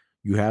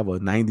 You have a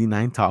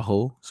 '99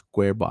 Tahoe,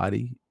 square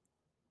body,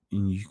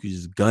 and you can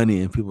just gun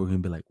it, and people are gonna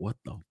be like, "What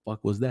the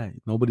fuck was that?"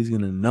 Nobody's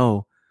gonna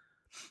know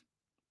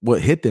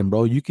what hit them,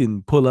 bro. You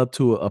can pull up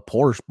to a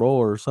Porsche, bro,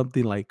 or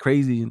something like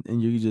crazy,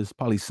 and you just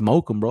probably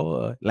smoke them, bro.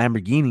 A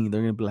Lamborghini,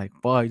 they're gonna be like,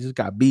 "Fuck, I just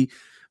got beat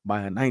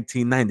by a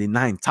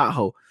 1999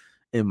 Tahoe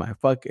in my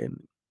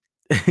fucking."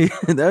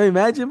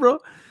 Imagine, bro.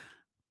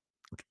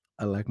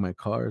 I like my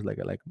cars, like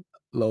I like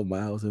low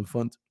miles and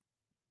fun.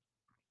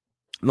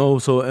 No,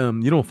 so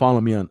you don't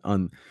follow me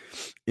on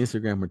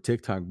Instagram or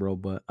TikTok, bro,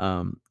 but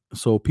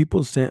so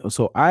people sent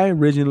so I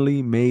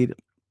originally made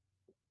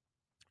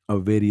a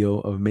video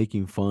of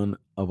making fun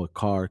of a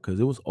car because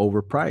it was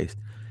overpriced.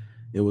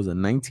 It was a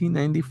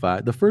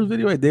 1995. The first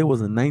video I did was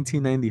a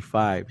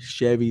 1995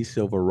 Chevy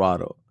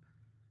Silverado,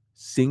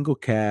 single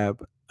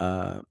cab,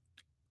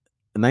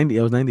 90.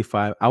 It was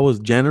 95. I was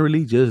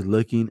generally just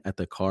looking at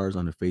the cars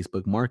on the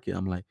Facebook market.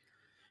 I'm like,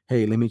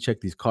 hey, let me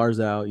check these cars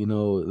out.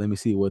 Let me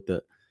see what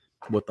the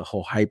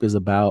whole hype is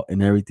about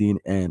and everything.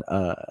 And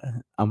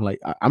I'm like,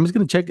 I'm just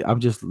gonna check it. I'm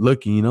just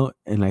looking,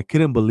 and I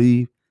couldn't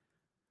believe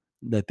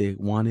that they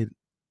wanted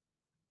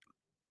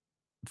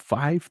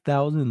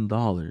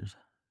 $5,000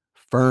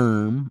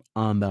 firm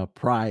on the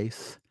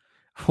price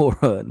for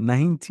a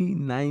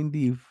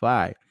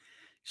 1995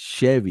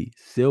 Chevy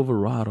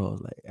Silverado.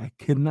 Like, I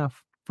could not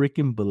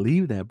freaking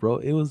believe that, bro.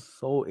 It was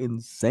so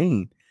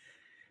insane.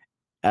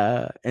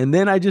 And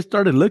then I just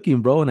started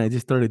looking, bro, and I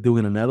just started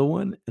doing another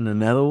one and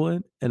another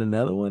one and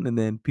another one. And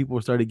then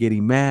people started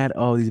getting mad.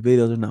 Oh, these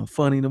videos are not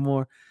funny no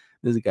more.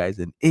 This guy's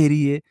an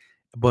idiot.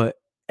 But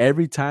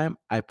every time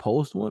I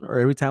post one, or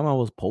every time I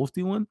was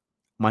posting one,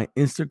 my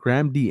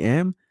Instagram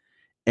DM,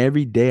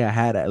 every day I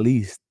had at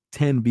least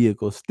 10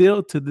 vehicles.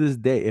 Still to this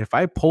day, if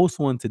I post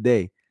one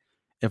today,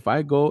 if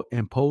I go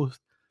and post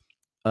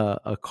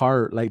a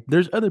car, like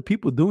there's other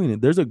people doing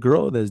it. There's a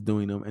girl that's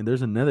doing them, and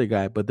there's another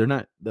guy, but they're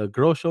not. The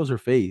girl shows her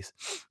face.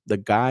 The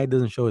guy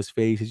doesn't show his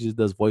face. He just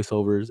does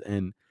voiceovers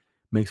and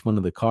makes fun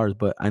of the cars.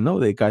 But I know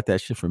they got that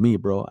shit for me,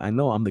 bro. I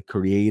know I'm the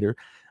creator.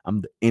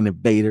 I'm the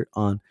innovator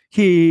on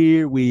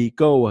Here We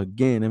Go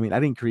Again. I mean, I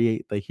didn't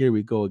create the Here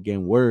We Go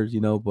Again words,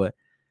 but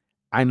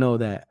I know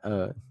that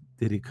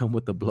did it come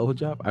with the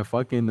blowjob? I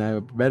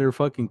better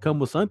fucking come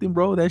with something,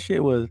 bro. That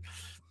shit was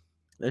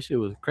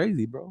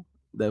crazy, bro.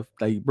 That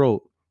like,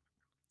 bro,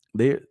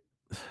 there,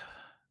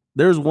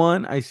 there's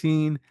one I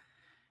seen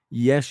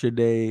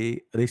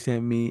yesterday. They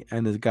sent me,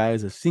 and this guy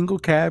is a single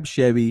cab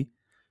Chevy.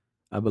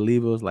 I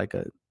believe it was like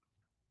a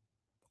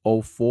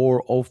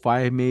 '04,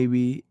 '05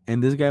 maybe.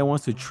 And this guy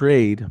wants to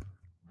trade.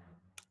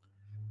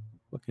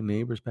 Fucking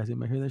neighbors passing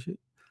by, hear that shit.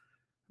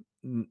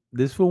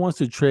 This fool wants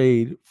to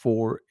trade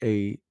for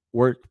a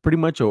work, pretty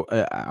much.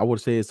 I would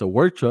say it's a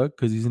work truck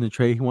because he's in a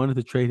trade. He wanted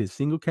to trade his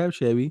single cab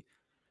Chevy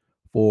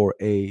for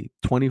a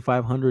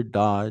 2,500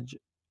 Dodge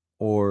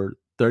or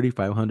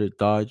 3,500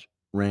 Dodge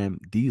Ram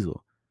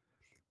diesel.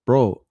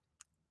 Bro,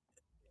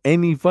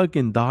 any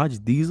fucking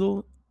Dodge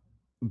diesel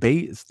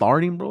bait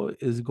starting, bro,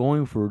 is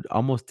going for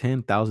almost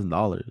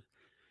 $10,000.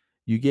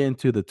 You get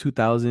into the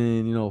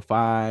 2000,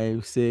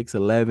 5, 6,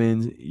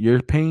 11s,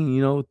 you're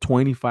paying,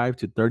 25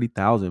 to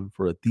 30,000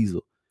 for a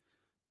diesel.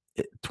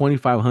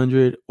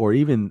 2,500 or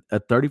even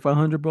a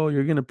 3,500, bro.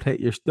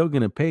 You're still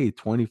gonna pay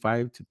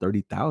 25 to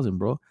 30,000,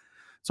 bro.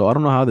 So I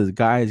don't know how this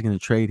guy is gonna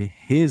trade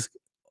his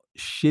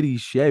shitty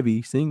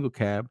Chevy single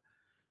cab,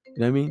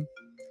 you know what I mean,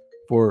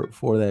 for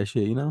that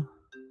shit,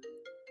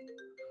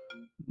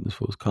 This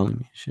fool's calling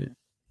me shit.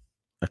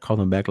 I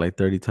called him back like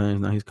 30 times.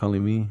 Now he's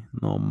calling me.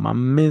 No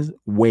mames,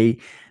 güey,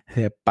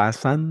 se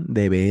pasan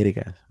de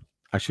vergas.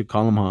 I should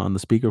call him on the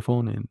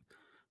speakerphone and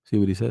see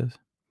what he says.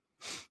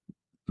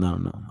 No,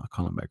 I'll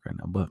call him back right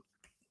now. But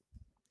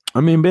I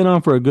mean, been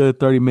on for a good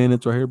 30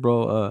 minutes right here,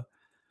 bro.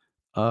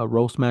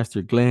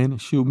 Roastmaster Glenn,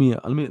 shoot me.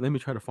 Let me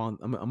try to find.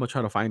 I'm gonna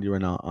try to find you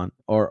right now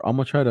or I'm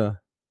gonna try to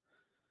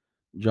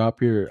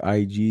drop your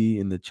IG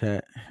in the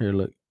chat. Here,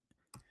 look.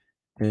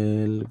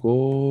 El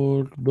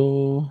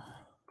Gordo.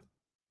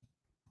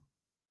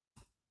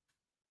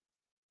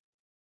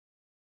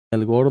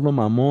 El Gordo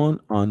Mamon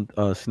on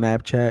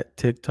Snapchat,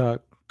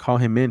 TikTok. Call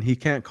him in. He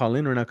can't call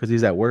in right now because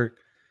he's at work.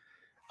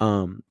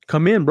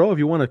 Come in, bro. If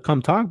you want to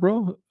come talk,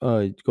 bro.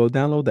 Go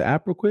download the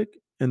app real quick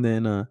and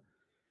then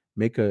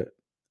make a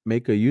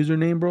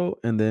username, bro,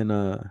 and then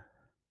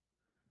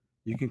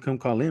you can come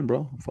call in,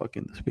 bro.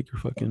 Fucking the speaker,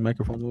 fucking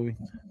microphone's moving.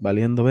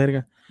 Valiendo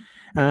verga.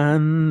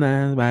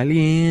 Andas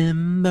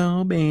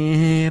valiendo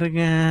verga.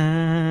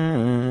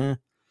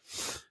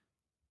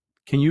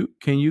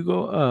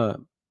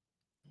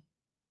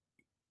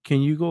 Can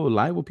you go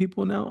live with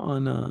people now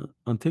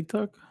on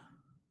TikTok?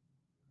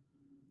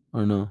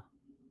 Or no?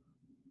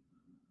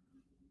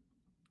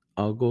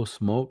 I'll go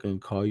smoke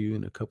and call you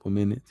in a couple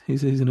minutes. He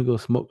says he's gonna go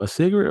smoke a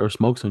cigarette or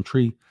smoke some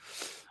tree.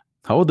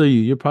 How old are you?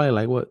 You're probably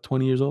like what,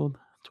 20 years old?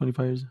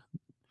 25 years?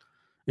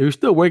 If you're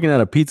still working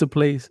at a pizza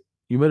place,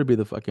 you better be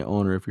the fucking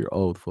owner if you're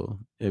old, fool.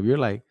 If you're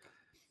like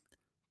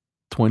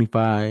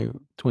 25,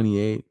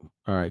 28,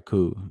 all right,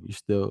 cool. You're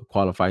still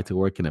qualified to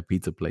work in a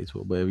pizza place,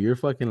 fool. But if you're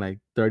fucking like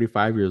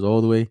 35 years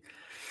old way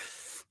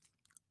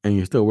and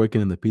you're still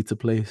working in the pizza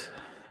place,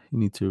 you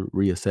need to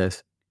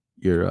reassess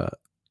your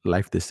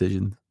life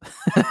decisions.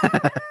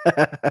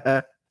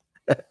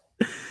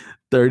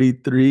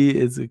 33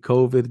 is a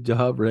COVID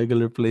job,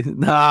 regular place.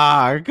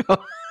 Nah.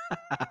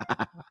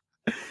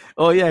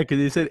 Oh yeah, because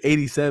you said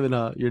 87.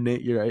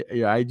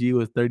 Your IG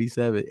was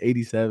 37,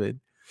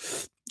 87.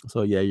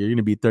 So yeah, you're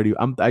gonna be 30.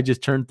 I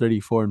just turned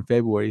 34 in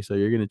February, so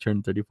you're gonna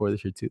turn 34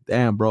 this year too.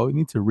 Damn, bro, you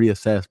need to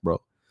reassess,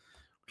 bro.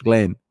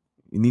 Glenn,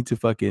 you need to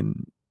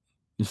fucking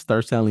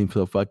start selling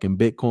some fucking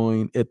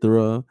Bitcoin,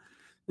 Ethereum,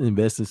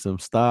 invest in some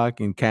stock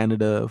in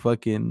Canada,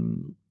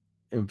 fucking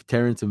and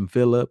Terrence and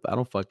Phillip. I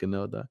don't fucking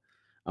know that.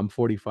 I'm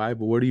 45,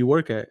 but where do you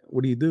work at?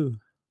 What do you do?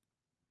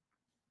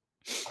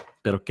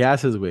 Pero qué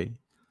haces, güey?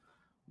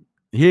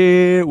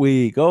 Here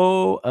we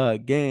go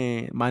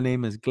again. My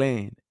name is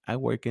Glenn. I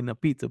work in a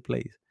pizza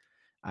place.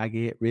 I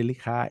get really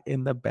hot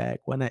in the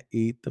back when I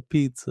eat the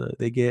pizza.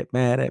 They get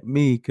mad at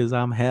me because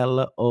I'm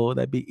hella old.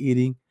 I be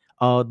eating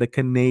all the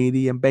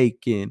Canadian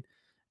bacon.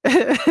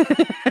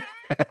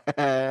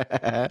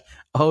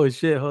 Oh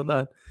shit, hold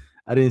on.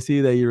 I didn't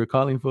see that you were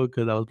calling for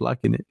because I was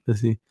blocking it.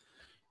 Let's see.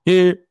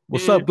 Here,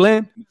 what's up,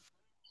 Glenn?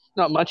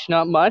 Not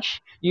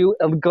much. You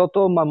El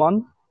Goto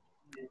Mamon.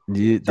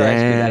 Sorry, I screwed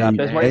that up.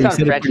 It's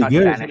on French, not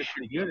Spanish.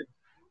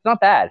 It's not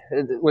bad.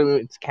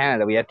 It's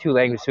Canada. We have two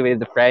languages. So we have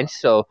the French,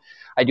 so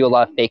I do a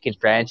lot of fake in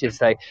French.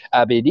 It's like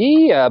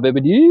abidi,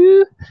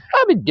 abidi,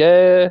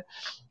 abidi.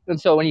 And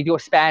so when you do a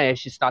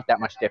Spanish, it's not that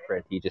much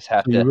different. You just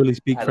have to really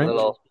speak add French? a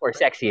little more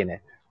sexy in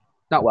it.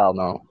 Not well,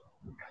 no.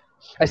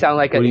 I sound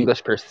like an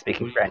English person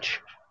speaking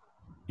French.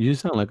 You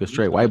just sound like a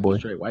straight white boy.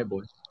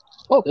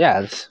 Well,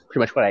 yeah, that's pretty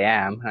much what I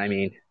am. I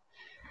mean,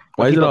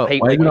 why is it all?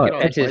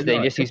 They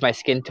just use my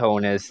skin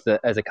tone as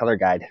a color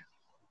guide.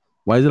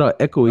 Why is it all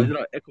echoey?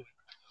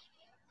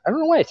 I don't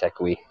know why it's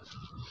echoey.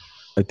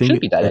 I think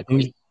Shouldn't be that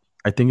echoey.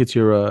 I think it's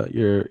your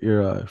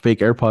fake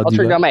AirPods. I'll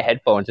turn down my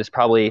headphones. It's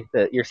probably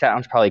your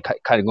sound's probably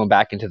kind of going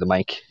back into the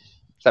mic.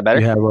 Is that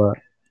better?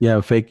 You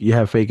have fake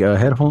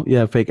headphones. You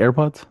have fake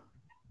AirPods.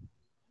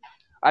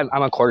 I'm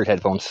on corded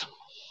headphones.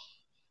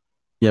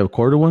 You have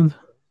corded ones?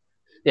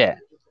 Yeah.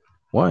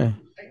 Why?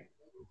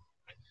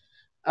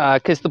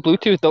 Because the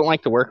Bluetooth don't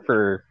like to work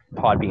for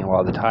Podbean a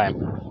lot of the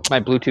time. My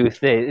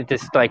Bluetooth, it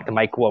just like the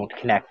mic won't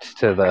connect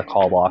to the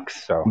call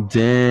box. So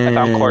Damn. I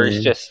found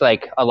corded just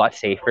like a lot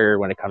safer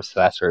when it comes to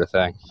that sort of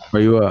thing. Are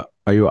you an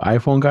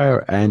iPhone guy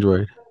or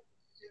Android?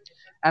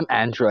 I'm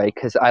Android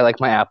because I like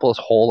my apples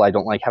whole. I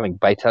don't like having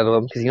bites out of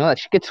them because that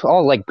shit gets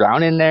all like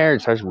brown in there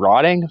and starts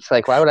rotting. It's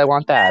like, why would I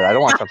want that? I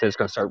don't want something that's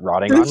going to start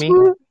rotting on me.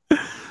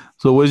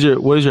 So what is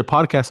your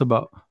podcast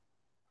about?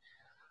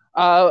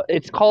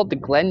 It's called the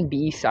Glenn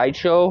B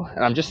Sideshow,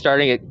 and I'm just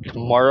starting it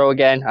tomorrow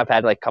again. I've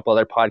had like a couple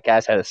other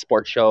podcasts. I had a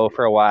sports show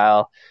for a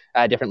while.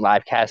 I had different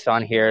live casts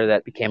on here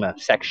that became a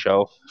sex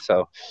show.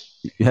 So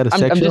you had a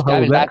sex show? I'm just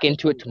diving back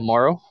into it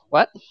tomorrow.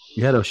 What?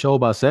 You had a show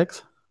about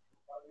sex?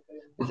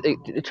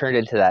 It turned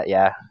into that,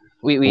 yeah.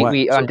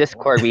 We on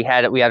Discord we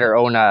had our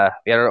own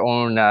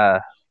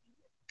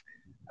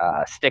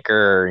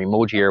sticker or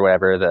emoji or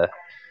whatever,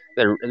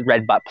 the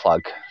red butt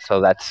plug.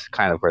 So that's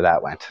kind of where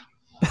that went.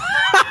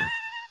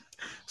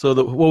 So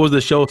what was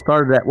the show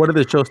started at? What did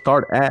the show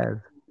start as?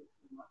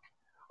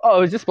 Oh,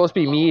 it was just supposed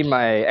to be me and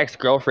my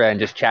ex-girlfriend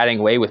just chatting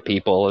away with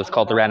people. It was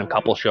called the Random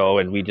Couple Show,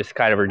 and we just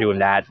kind of were doing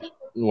that,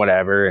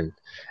 whatever, and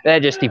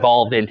that just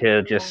evolved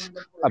into just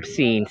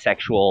obscene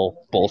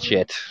sexual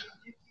bullshit.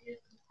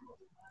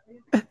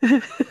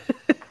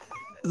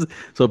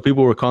 So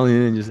people were calling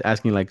in and just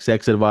asking like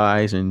sex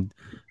advice and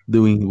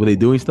were they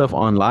doing stuff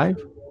on live?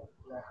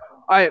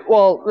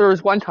 Well, there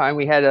was one time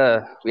we had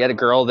a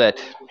girl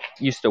that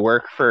used to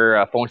work for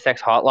a phone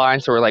sex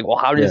hotline. So we're like, well,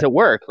 how does it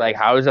work? Like,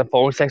 how does a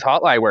phone sex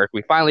hotline work?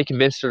 We finally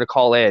convinced her to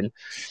call in.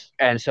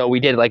 And so we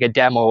did like a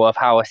demo of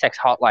how a sex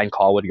hotline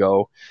call would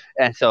go.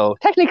 And so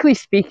technically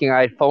speaking,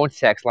 I had phone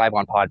sex live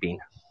on Podbean.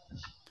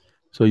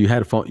 So you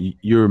had a phone,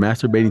 you were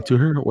masturbating to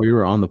her or you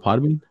were on the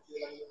Podbean?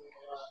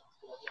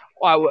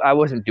 Well, I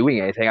wasn't doing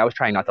anything. I was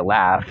trying not to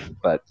laugh,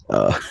 but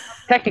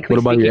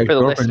technically speaking, for the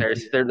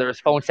listeners,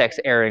 there's phone sex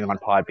airing on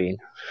Podbean.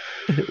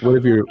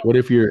 What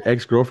if your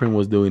ex-girlfriend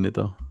was doing it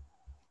though?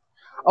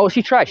 Oh,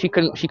 she tried. She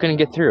couldn't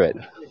get through it.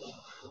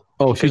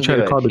 Oh, she tried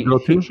to call the girl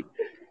too?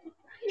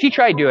 She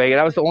tried doing it.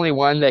 I was the only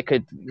one that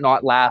could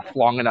not laugh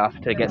long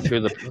enough to get through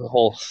the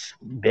whole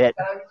bit.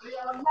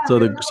 So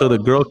the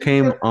girl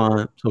came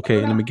on. Okay,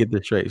 let me get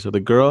this straight. So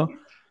the girl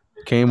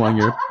came on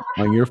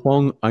your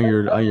phone on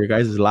your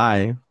guys'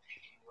 live.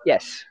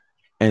 Yes.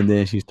 And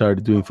then she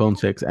started doing phone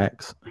sex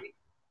acts.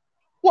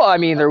 Well, I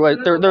mean, there's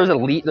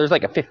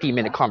like a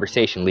 15-minute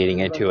conversation leading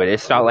into it.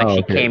 It's not like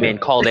she came in,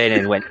 called in,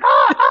 and went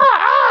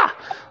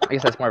I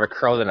guess that's more of a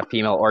crow than a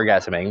female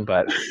orgasming,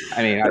 but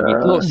I mean, I'd be a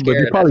little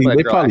scared.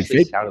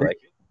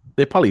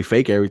 They probably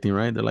fake everything,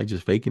 right? They're like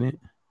just faking it.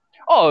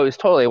 Oh, it was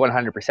totally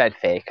 100%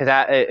 fake because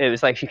it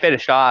was like she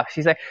finished off.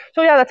 She's like,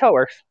 so yeah, that's how it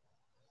works.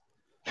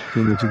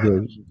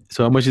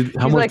 So how much did she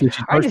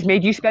charge? I just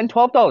made you spend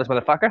 $12,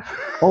 motherfucker.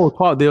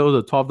 Oh, there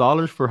was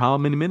 $12 for how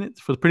many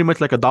minutes? For pretty much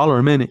like $1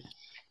 a minute.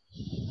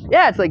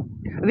 Yeah, it's like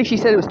I think she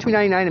said it was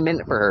 $2.99 a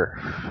minute for her.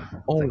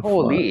 Oh, like,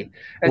 holy!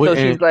 And so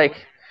she's like,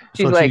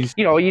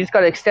 you know, you just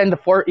got to extend the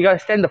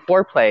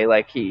foreplay.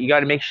 Like you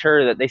got to make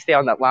sure that they stay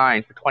on that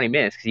line for 20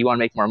 minutes because you want to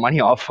make more money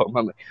off of them.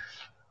 I'm like,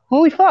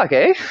 holy fuck,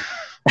 eh?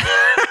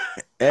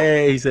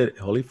 Hey, he said,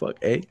 holy fuck,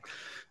 eh?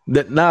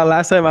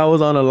 Last time I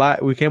was on a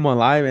live, we came on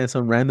live and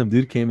some random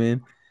dude came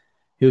in.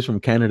 He was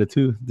from Canada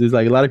too. There's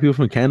like a lot of people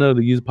from Canada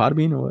that use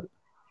Podbean or what?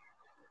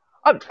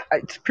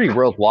 It's pretty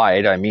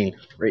worldwide. I mean,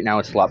 right now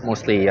it's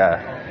mostly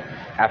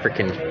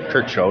African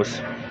church shows.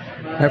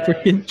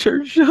 African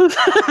church shows.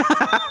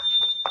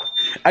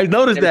 I've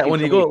noticed that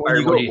when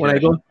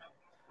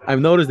I've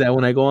noticed that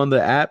when I go on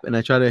the app and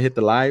I try to hit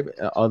the live,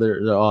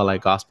 they're all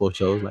like gospel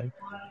shows, like.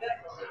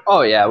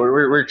 Oh yeah,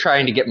 we're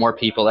trying to get more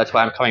people. That's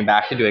why I'm coming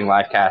back to doing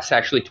live casts.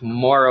 Actually,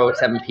 tomorrow at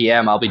 7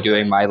 p.m. I'll be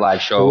doing my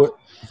live show.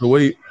 So what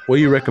do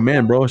you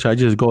recommend, bro? Should I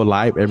just go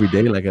live every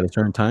day, like at a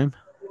certain time?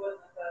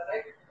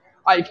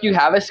 If you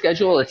have a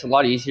schedule, it's a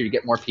lot easier to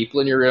get more people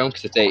in your room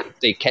because if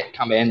they can't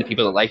come in, the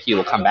people that like you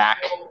will come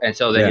back, and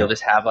so then you'll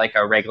just have like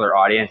a regular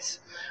audience.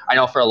 I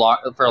know for a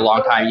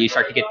long time you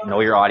start to get to know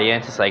your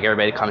audience. It's like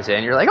everybody comes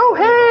in, you're like, oh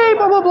hey,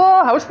 blah blah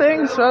blah, how's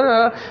things?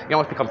 You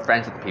almost become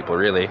friends with the people,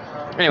 really.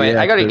 Anyway,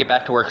 I gotta get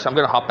back to work, so I'm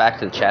gonna hop back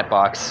to the chat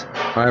box.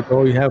 All right,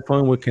 bro. You have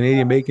fun with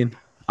Canadian bacon.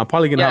 I'm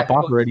probably gonna hop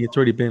off already. It's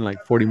already been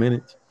like 40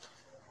 minutes.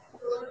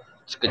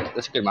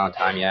 That's a good amount of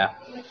time, yeah.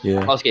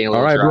 Yeah. I was getting a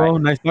little dry. Bro.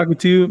 Nice talking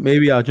to you.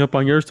 Maybe I'll jump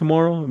on yours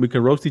tomorrow and we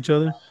can roast each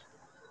other.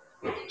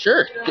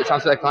 Sure. It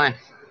sounds like fine.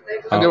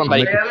 Have a good one,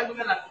 buddy.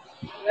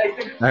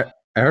 I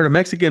heard a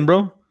Mexican,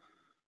 bro.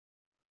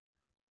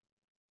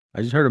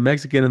 I just heard a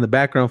Mexican in the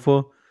background,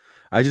 fool.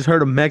 I just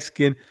heard a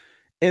Mexican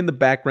in the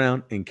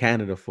background in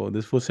Canada, fool.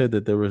 This fool said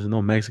that there was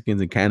no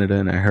Mexicans in Canada,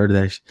 and I heard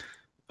that.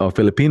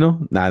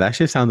 Filipino? Nah, that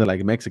shit sounded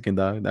like Mexican,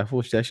 dog.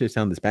 That shit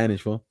sounded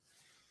Spanish, fool.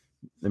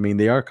 I mean,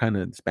 they are kind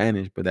of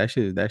Spanish, but that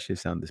shit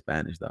sounded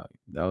Spanish, dog.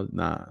 That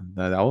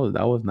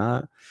was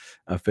not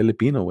a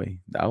Filipino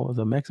way. That was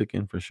a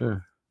Mexican for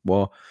sure.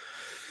 Well,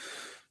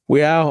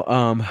 we out.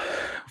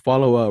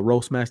 Follow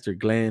Roastmaster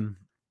Glenn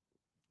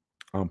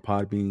on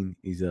Podbean.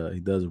 He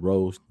does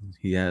roast.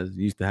 He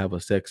used to have a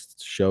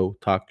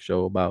talk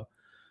show about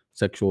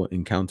sexual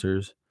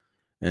encounters,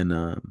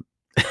 and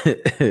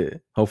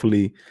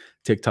hopefully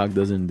TikTok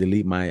doesn't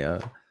delete my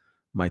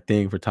my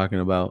thing for talking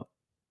about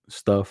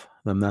stuff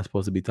that I'm not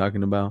supposed to be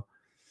talking about.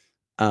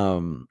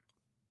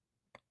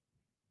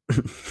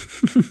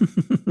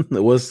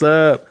 What's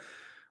up?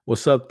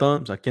 What's up,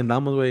 Thumps? Aquí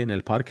andamos, güey, en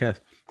el podcast.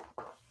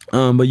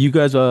 But you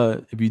guys,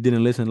 if you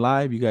didn't listen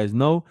live, you guys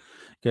know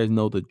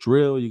the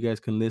drill. You guys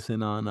can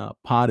listen on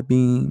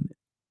Podbean,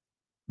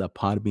 the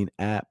Podbean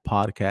app,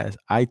 podcast,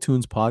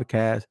 iTunes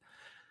podcast,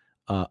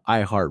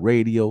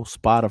 iHeartRadio,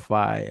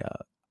 Spotify,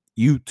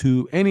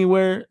 YouTube,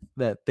 anywhere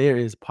that there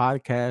is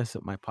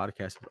podcast. My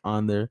podcast is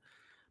on there.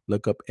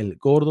 Look up El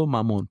Gordo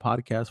Mamon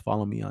Podcast.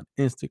 Follow me on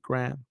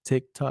Instagram,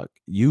 TikTok,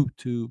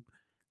 YouTube,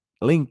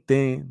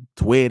 LinkedIn,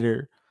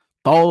 Twitter,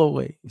 Todo,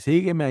 güey.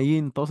 Sígueme ahí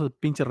en todas las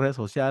pinches redes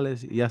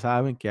sociales. Y ya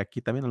saben que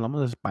aquí también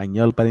hablamos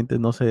español, parientes.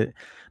 No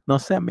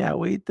se me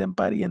agüiten,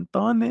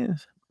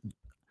 parientones.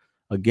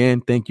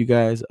 Again, thank you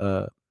guys.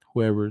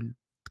 Whoever,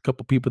 a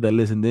couple people that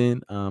listened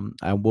in.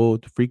 I will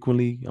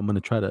frequently. I'm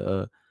gonna try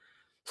to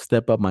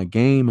step up my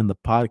game in the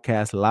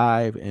podcast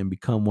live and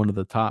become one of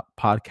the top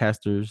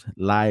podcasters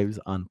lives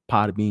on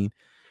Podbean,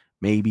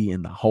 maybe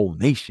in the whole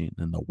nation,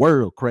 in the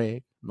world,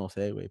 Craig. No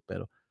sé, güey,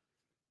 pero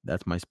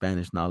that's my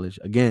Spanish knowledge.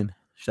 Again,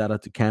 shout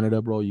out to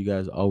Canada, bro. You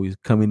guys always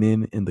coming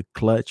in the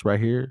clutch right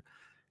here.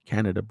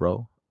 Canada,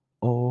 bro.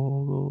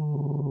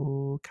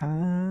 Oh,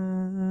 Canada.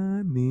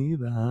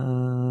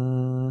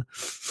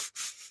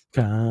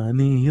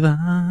 Canada.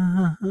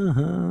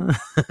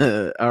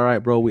 All right,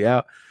 bro. We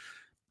out.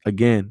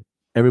 Again,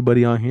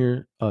 everybody on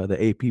here, the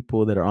 8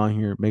 people that are on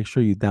here, make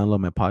sure you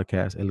download my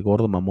podcast, El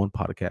Gordo Mamon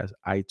Podcast,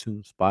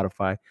 iTunes,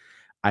 Spotify,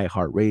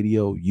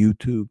 iHeartRadio,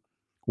 YouTube,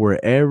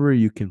 wherever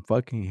you can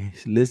fucking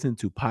listen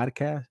to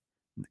podcasts.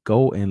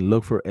 Go and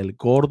look for El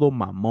Gordo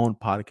Mamon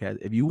Podcast.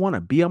 If you want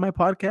to be on my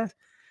podcast,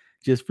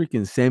 just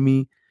freaking send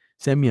me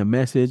a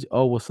message.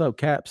 Oh, what's up,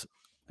 Caps?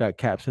 Got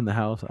Caps in the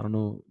house. I don't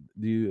know.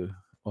 Do you?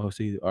 Oh,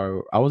 see,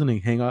 or I wasn't in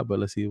Hangout, but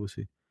let's see. We'll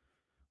see.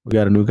 We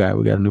got a new guy.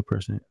 We got a new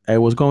person. Hey,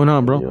 what's going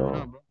on, bro?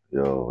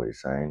 Yo, what are you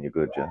saying? You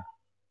good, Joe?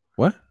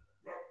 What?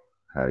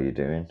 How are you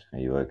doing? Are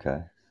you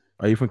okay?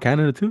 Are you from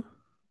Canada too?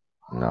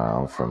 No,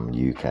 I'm from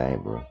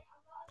UK, bro.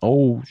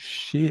 Oh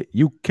shit,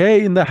 UK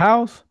in the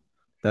house.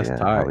 That's yeah,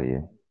 tight. How are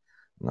you?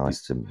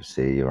 Nice to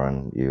see you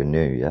on. You're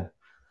new, yeah?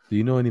 Do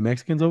you know any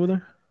Mexicans over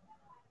there?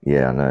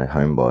 Yeah, I know,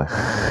 homeboy.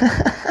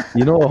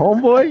 You know a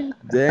homeboy?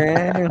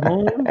 Damn,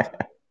 home.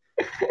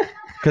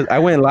 Because I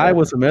went live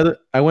with some other.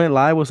 I went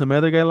live with some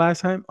other guy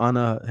last time on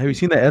a. Have you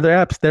seen that other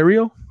app,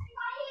 Stereo?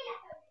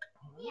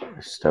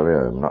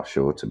 Stereo. I'm not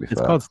sure, to be fair.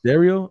 It's called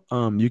Stereo.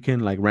 You can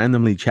like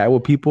randomly chat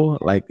with people,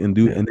 like and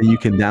then you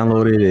can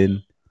download it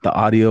in the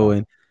audio,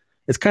 and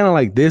it's kind of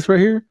like this right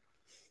here,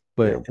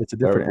 but it's a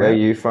different. Where are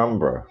you from,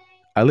 bro?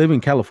 I live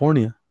in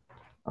California.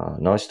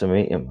 Nice to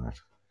meet you, man.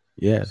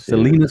 Yeah,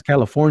 Salinas,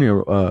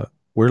 California.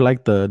 We're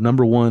like the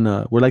number one.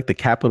 We're like the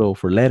capital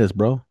for lettuce,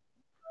 bro.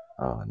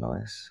 Oh,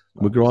 nice.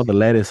 We grow all the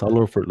lettuce all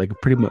over for like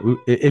pretty much.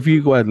 If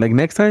you go like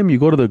next time you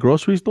go to the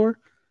grocery store,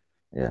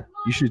 yeah,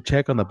 you should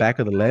check on the back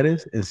of the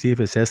lettuce and see if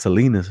it says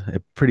Salinas.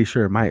 I'm pretty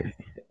sure it might.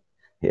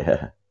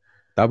 Yeah,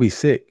 that'll be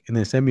sick. And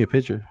then send me a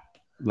picture,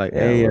 like,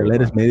 hey, our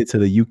lettuce made it to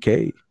the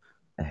UK.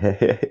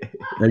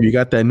 Have you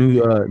got that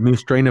new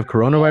strain of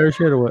coronavirus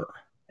yet, or what?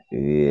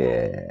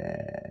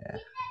 Yeah,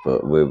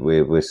 but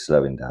we're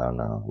slowing down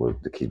now.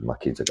 My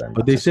kids are going.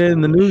 But they said in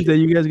the news that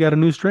you guys got a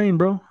new strain,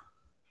 bro.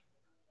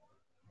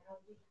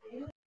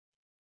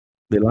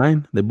 They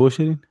lying? They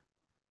bullshitting?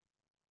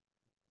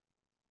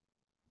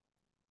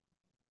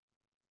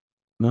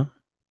 No?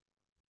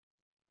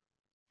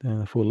 Damn,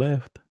 the fool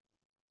left.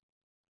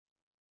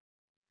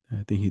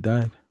 I think he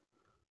died.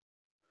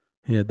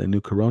 He had that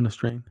new corona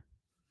strain.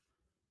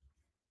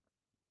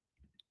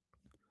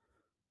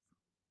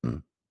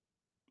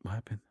 What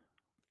happened?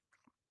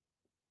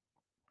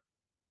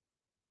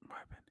 What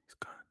happened? He's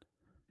gone.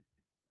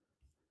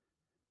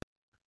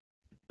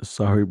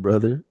 Sorry,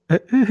 brother.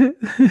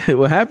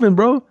 What happened,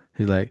 bro?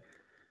 He's like,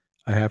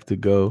 I have to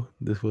go.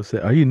 This will say,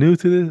 are you new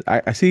to this?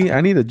 I see.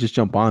 I need to just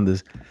jump on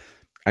this.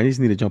 I just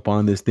need to jump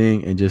on this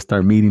thing and just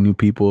start meeting new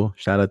people.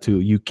 Shout out to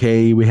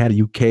UK. We had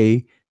a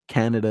UK,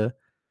 Canada.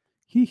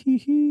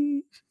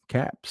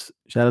 Caps.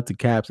 Shout out to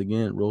Caps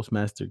again.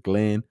 Roastmaster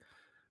Glenn.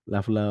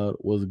 Laugh Loud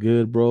was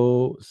good,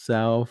 bro.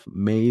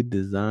 Self-made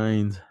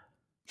designs.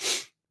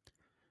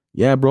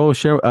 Yeah, bro.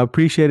 Share. I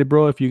appreciate it,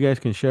 bro. If you guys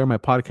can share my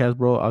podcast,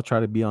 bro, I'll try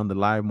to be on the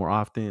live more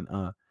often.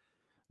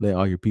 Let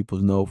all your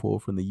peoples know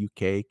from the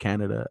UK,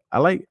 Canada. I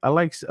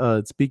like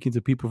speaking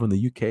to people from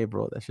the UK,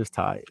 bro. That's just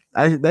tight.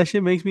 That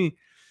shit makes me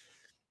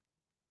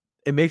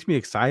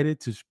excited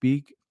to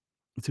speak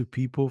to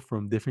people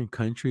from different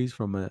countries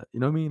from you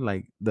know what I mean?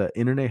 Like the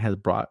internet has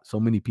brought so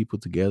many people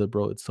together,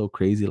 bro. It's so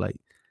crazy. Like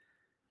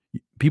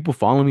people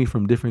follow me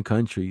from different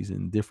countries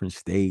and different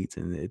states,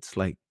 and it's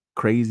like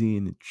crazy,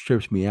 and it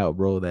trips me out,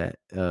 bro, that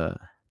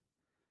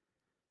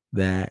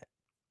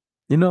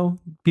you know,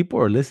 people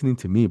are listening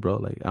to me, bro.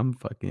 Like I'm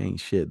fucking ain't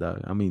shit,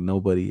 dog. I mean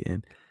nobody,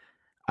 and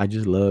I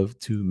just love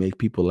to make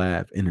people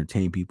laugh,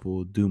 entertain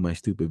people, do my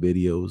stupid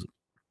videos.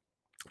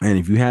 And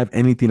if you have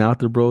anything out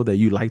there, bro, that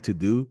you like to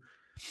do,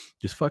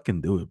 just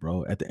fucking do it,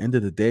 bro. At the end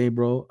of the day,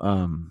 bro,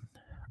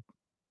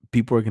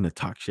 people are gonna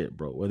talk shit,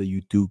 bro. Whether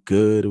you do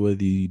good,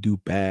 whether you do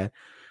bad,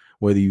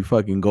 whether you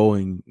fucking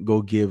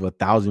go give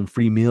 1,000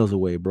 free meals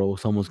away, bro.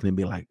 Someone's gonna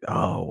be like,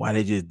 oh, why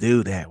did you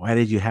do that? Why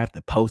did you have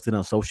to post it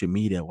on social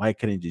media? Why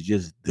couldn't you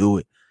just do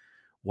it?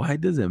 Why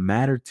does it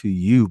matter to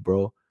you,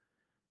 bro,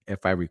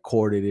 if I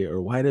recorded it?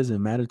 Or why does it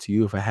matter to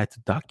you if I had to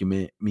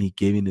document me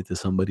giving it to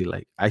somebody?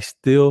 Like I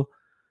still,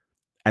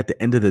 at the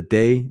end of the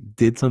day,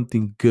 did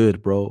something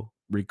good, bro.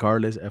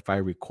 Regardless if I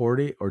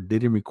record it or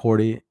didn't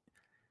record it,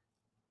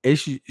 it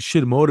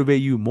should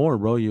motivate you more,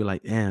 bro. You're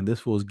like, damn,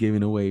 this fool's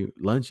giving away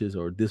lunches,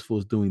 or this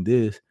fool's doing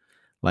this.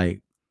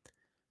 Like,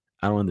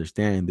 I don't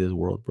understand this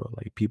world, bro.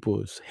 Like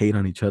people hate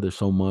on each other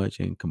so much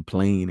and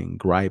complain and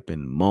gripe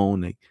and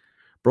moan. Like,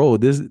 bro,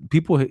 this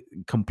people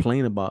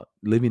complain about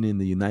living in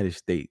the United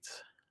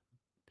States.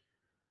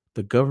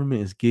 The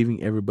government is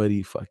giving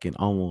everybody fucking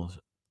almost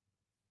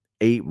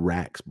 8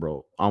 racks,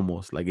 bro.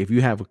 Almost like if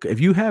you have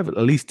at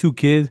least 2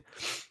 kids,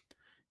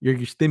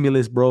 your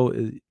stimulus, bro,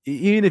 is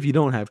even if you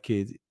don't have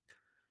kids,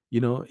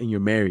 and you're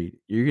married,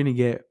 you're gonna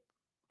get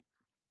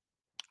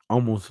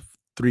almost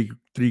three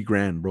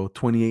grand, bro.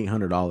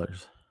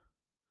 $2,800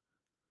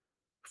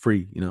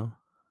 free.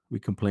 We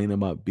complain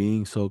about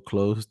being so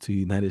close to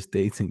United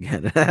States and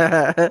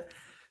Canada.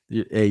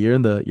 Hey, you're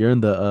in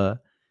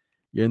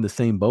the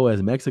same boat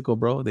as Mexico,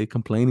 bro. They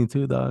complaining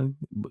too, dog.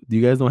 Do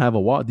you guys don't have a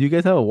wall? Do you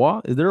guys have a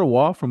wall? Is there a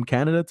wall from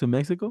Canada to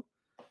Mexico?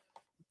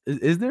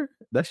 Is there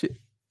that shit?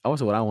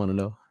 Also, what I want to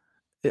know.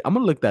 I'm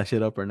gonna look that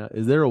shit up right now.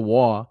 Is there a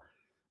wall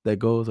that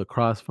goes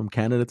across from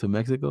Canada to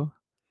Mexico?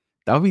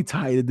 That would be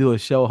tight to do a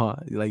show, huh?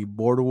 Like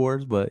border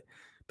wars, but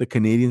the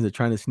Canadians are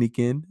trying to sneak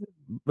in.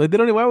 But they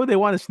don't. Why would they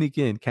want to sneak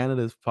in?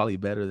 Canada is probably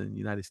better than the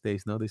United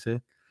States. No, they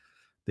say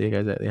they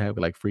have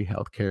like free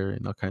healthcare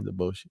and all kinds of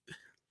bullshit.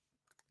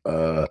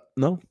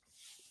 No.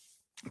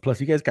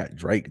 Plus, you guys got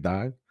Drake,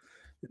 dog.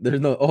 There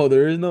is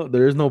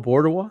no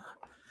border wall.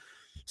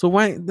 So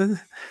why that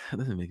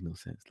doesn't make no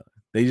sense, dog.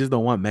 They just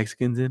don't want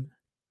Mexicans in.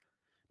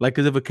 Like,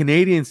 because if a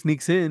Canadian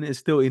sneaks in, it's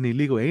still an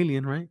illegal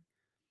alien, right?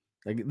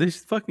 Like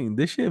this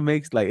shit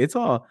makes like it's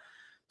all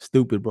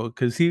stupid, bro.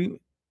 Because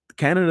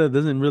Canada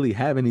doesn't really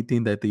have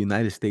anything that the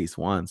United States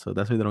wants, so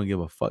that's why they don't give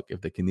a fuck if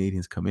the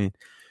Canadians come in.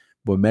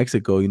 But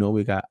Mexico,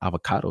 we got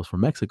avocados from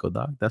Mexico,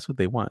 dog. That's what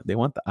they want. They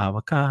want the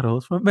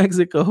avocados from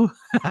Mexico.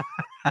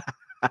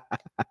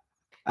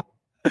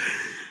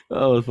 Oh,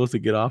 I was supposed to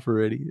get off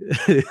already.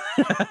 They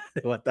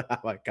want the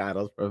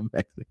avocados from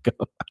Mexico.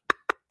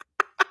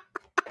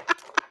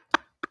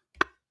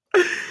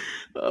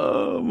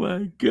 Oh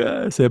my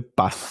God, se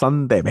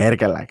pasan de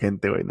verga la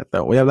gente, güey.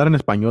 Voy a hablar en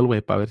español,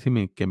 güey, para ver si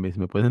me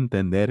puedes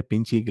entender,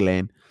 pinche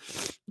Glenn.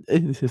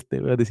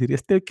 Voy a decir,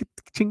 ¿qué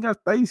chinga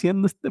está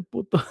diciendo este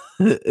puto?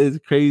 It's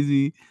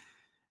crazy.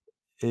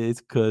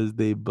 It's because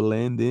they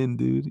blend in,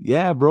 dude.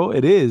 Yeah, bro,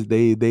 it is.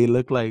 They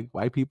look like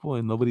white people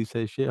and nobody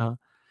says shit, huh?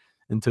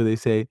 Until they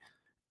say,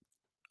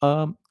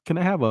 can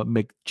I have a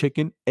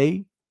McChicken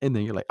A? And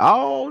then you're like,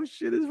 oh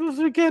shit, it's supposed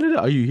to be Canada.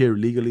 Are you here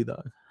legally,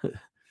 dog?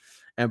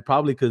 And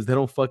probably because they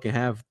don't fucking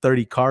have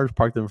 30 cars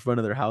parked in front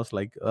of their house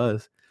like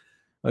us.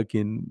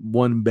 Fucking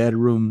one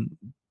bathroom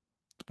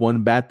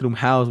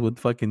house with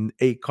fucking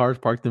 8 cars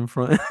parked in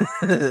front.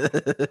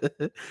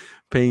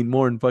 Paying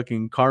more in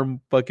fucking car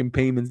fucking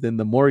payments than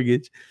the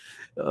mortgage.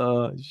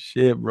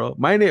 Shit, bro.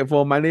 My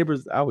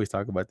neighbors, I always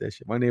talk about that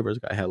shit. My neighbors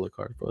got hella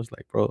cars, bro. It's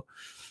like, bro,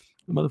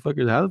 the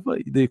motherfuckers, how the fuck?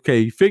 Okay,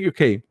 you figure,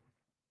 okay,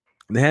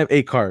 they have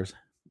 8 cars.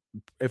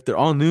 If they're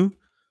all new,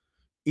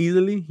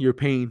 easily you're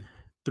paying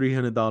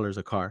 $300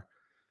 a car.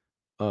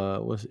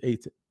 What's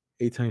 8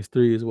 times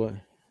 3 is what?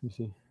 Let me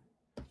see.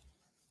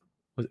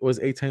 What's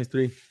 8 times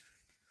 3?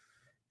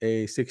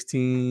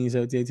 16,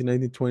 17, 18,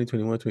 19, 20,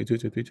 21, 22,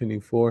 23,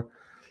 24.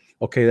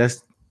 Okay,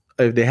 that's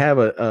if they have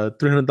a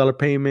 $300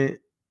 payment,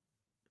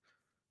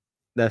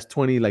 that's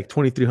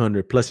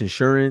 $2,300 plus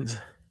insurance.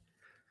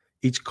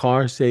 Each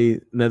car, say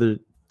another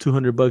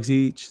 $200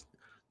 each.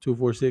 2,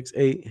 4, 6,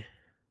 8.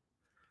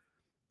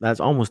 That's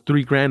almost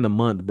 $3,000 a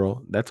month,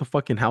 bro. That's a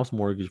fucking house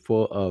mortgage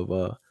full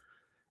of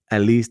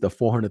at least a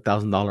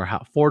 $400,000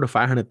 house, $400,000 to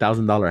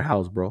 $500,000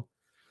 house, bro.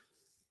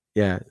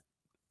 Yeah,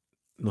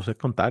 no sé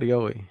contar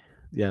yo, güey.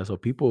 Yeah, so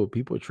people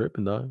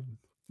tripping, dog.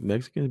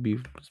 Mexicans be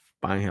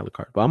buying hella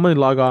cars. But I'm gonna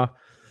log off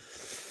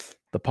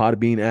the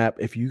Podbean app.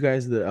 If you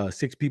guys, the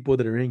 6 people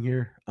that are in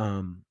here,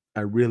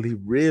 I really,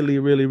 really,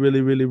 really,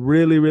 really, really,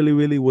 really, really,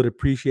 really would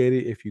appreciate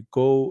it if you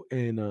go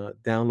and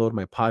download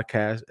my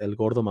podcast, El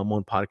Gordo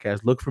Mamon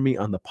podcast. Look for me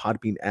on the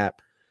Podbean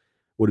app.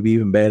 Would be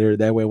even better.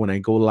 That way, when I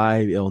go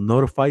live, it'll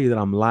notify you that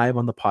I'm live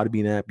on the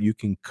Podbean app. You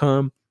can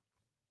come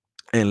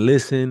and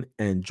listen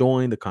and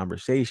join the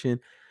conversation.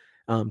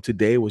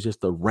 Today was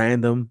just a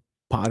random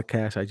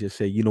podcast. I just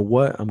said, you know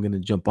what? I'm gonna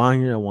jump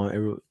on here. I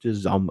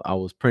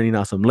was printing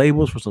out some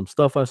labels for some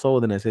stuff I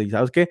sold, and I said,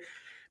 ¿sabes qué?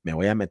 Me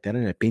voy a meter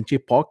en el pinche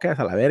podcast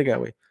a la verga,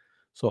 güey.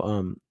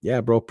 So, yeah,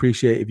 bro,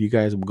 appreciate if you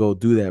guys will go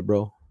do that,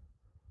 bro.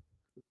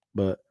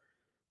 But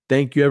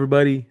thank you,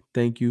 everybody.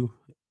 Thank you.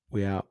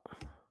 We out.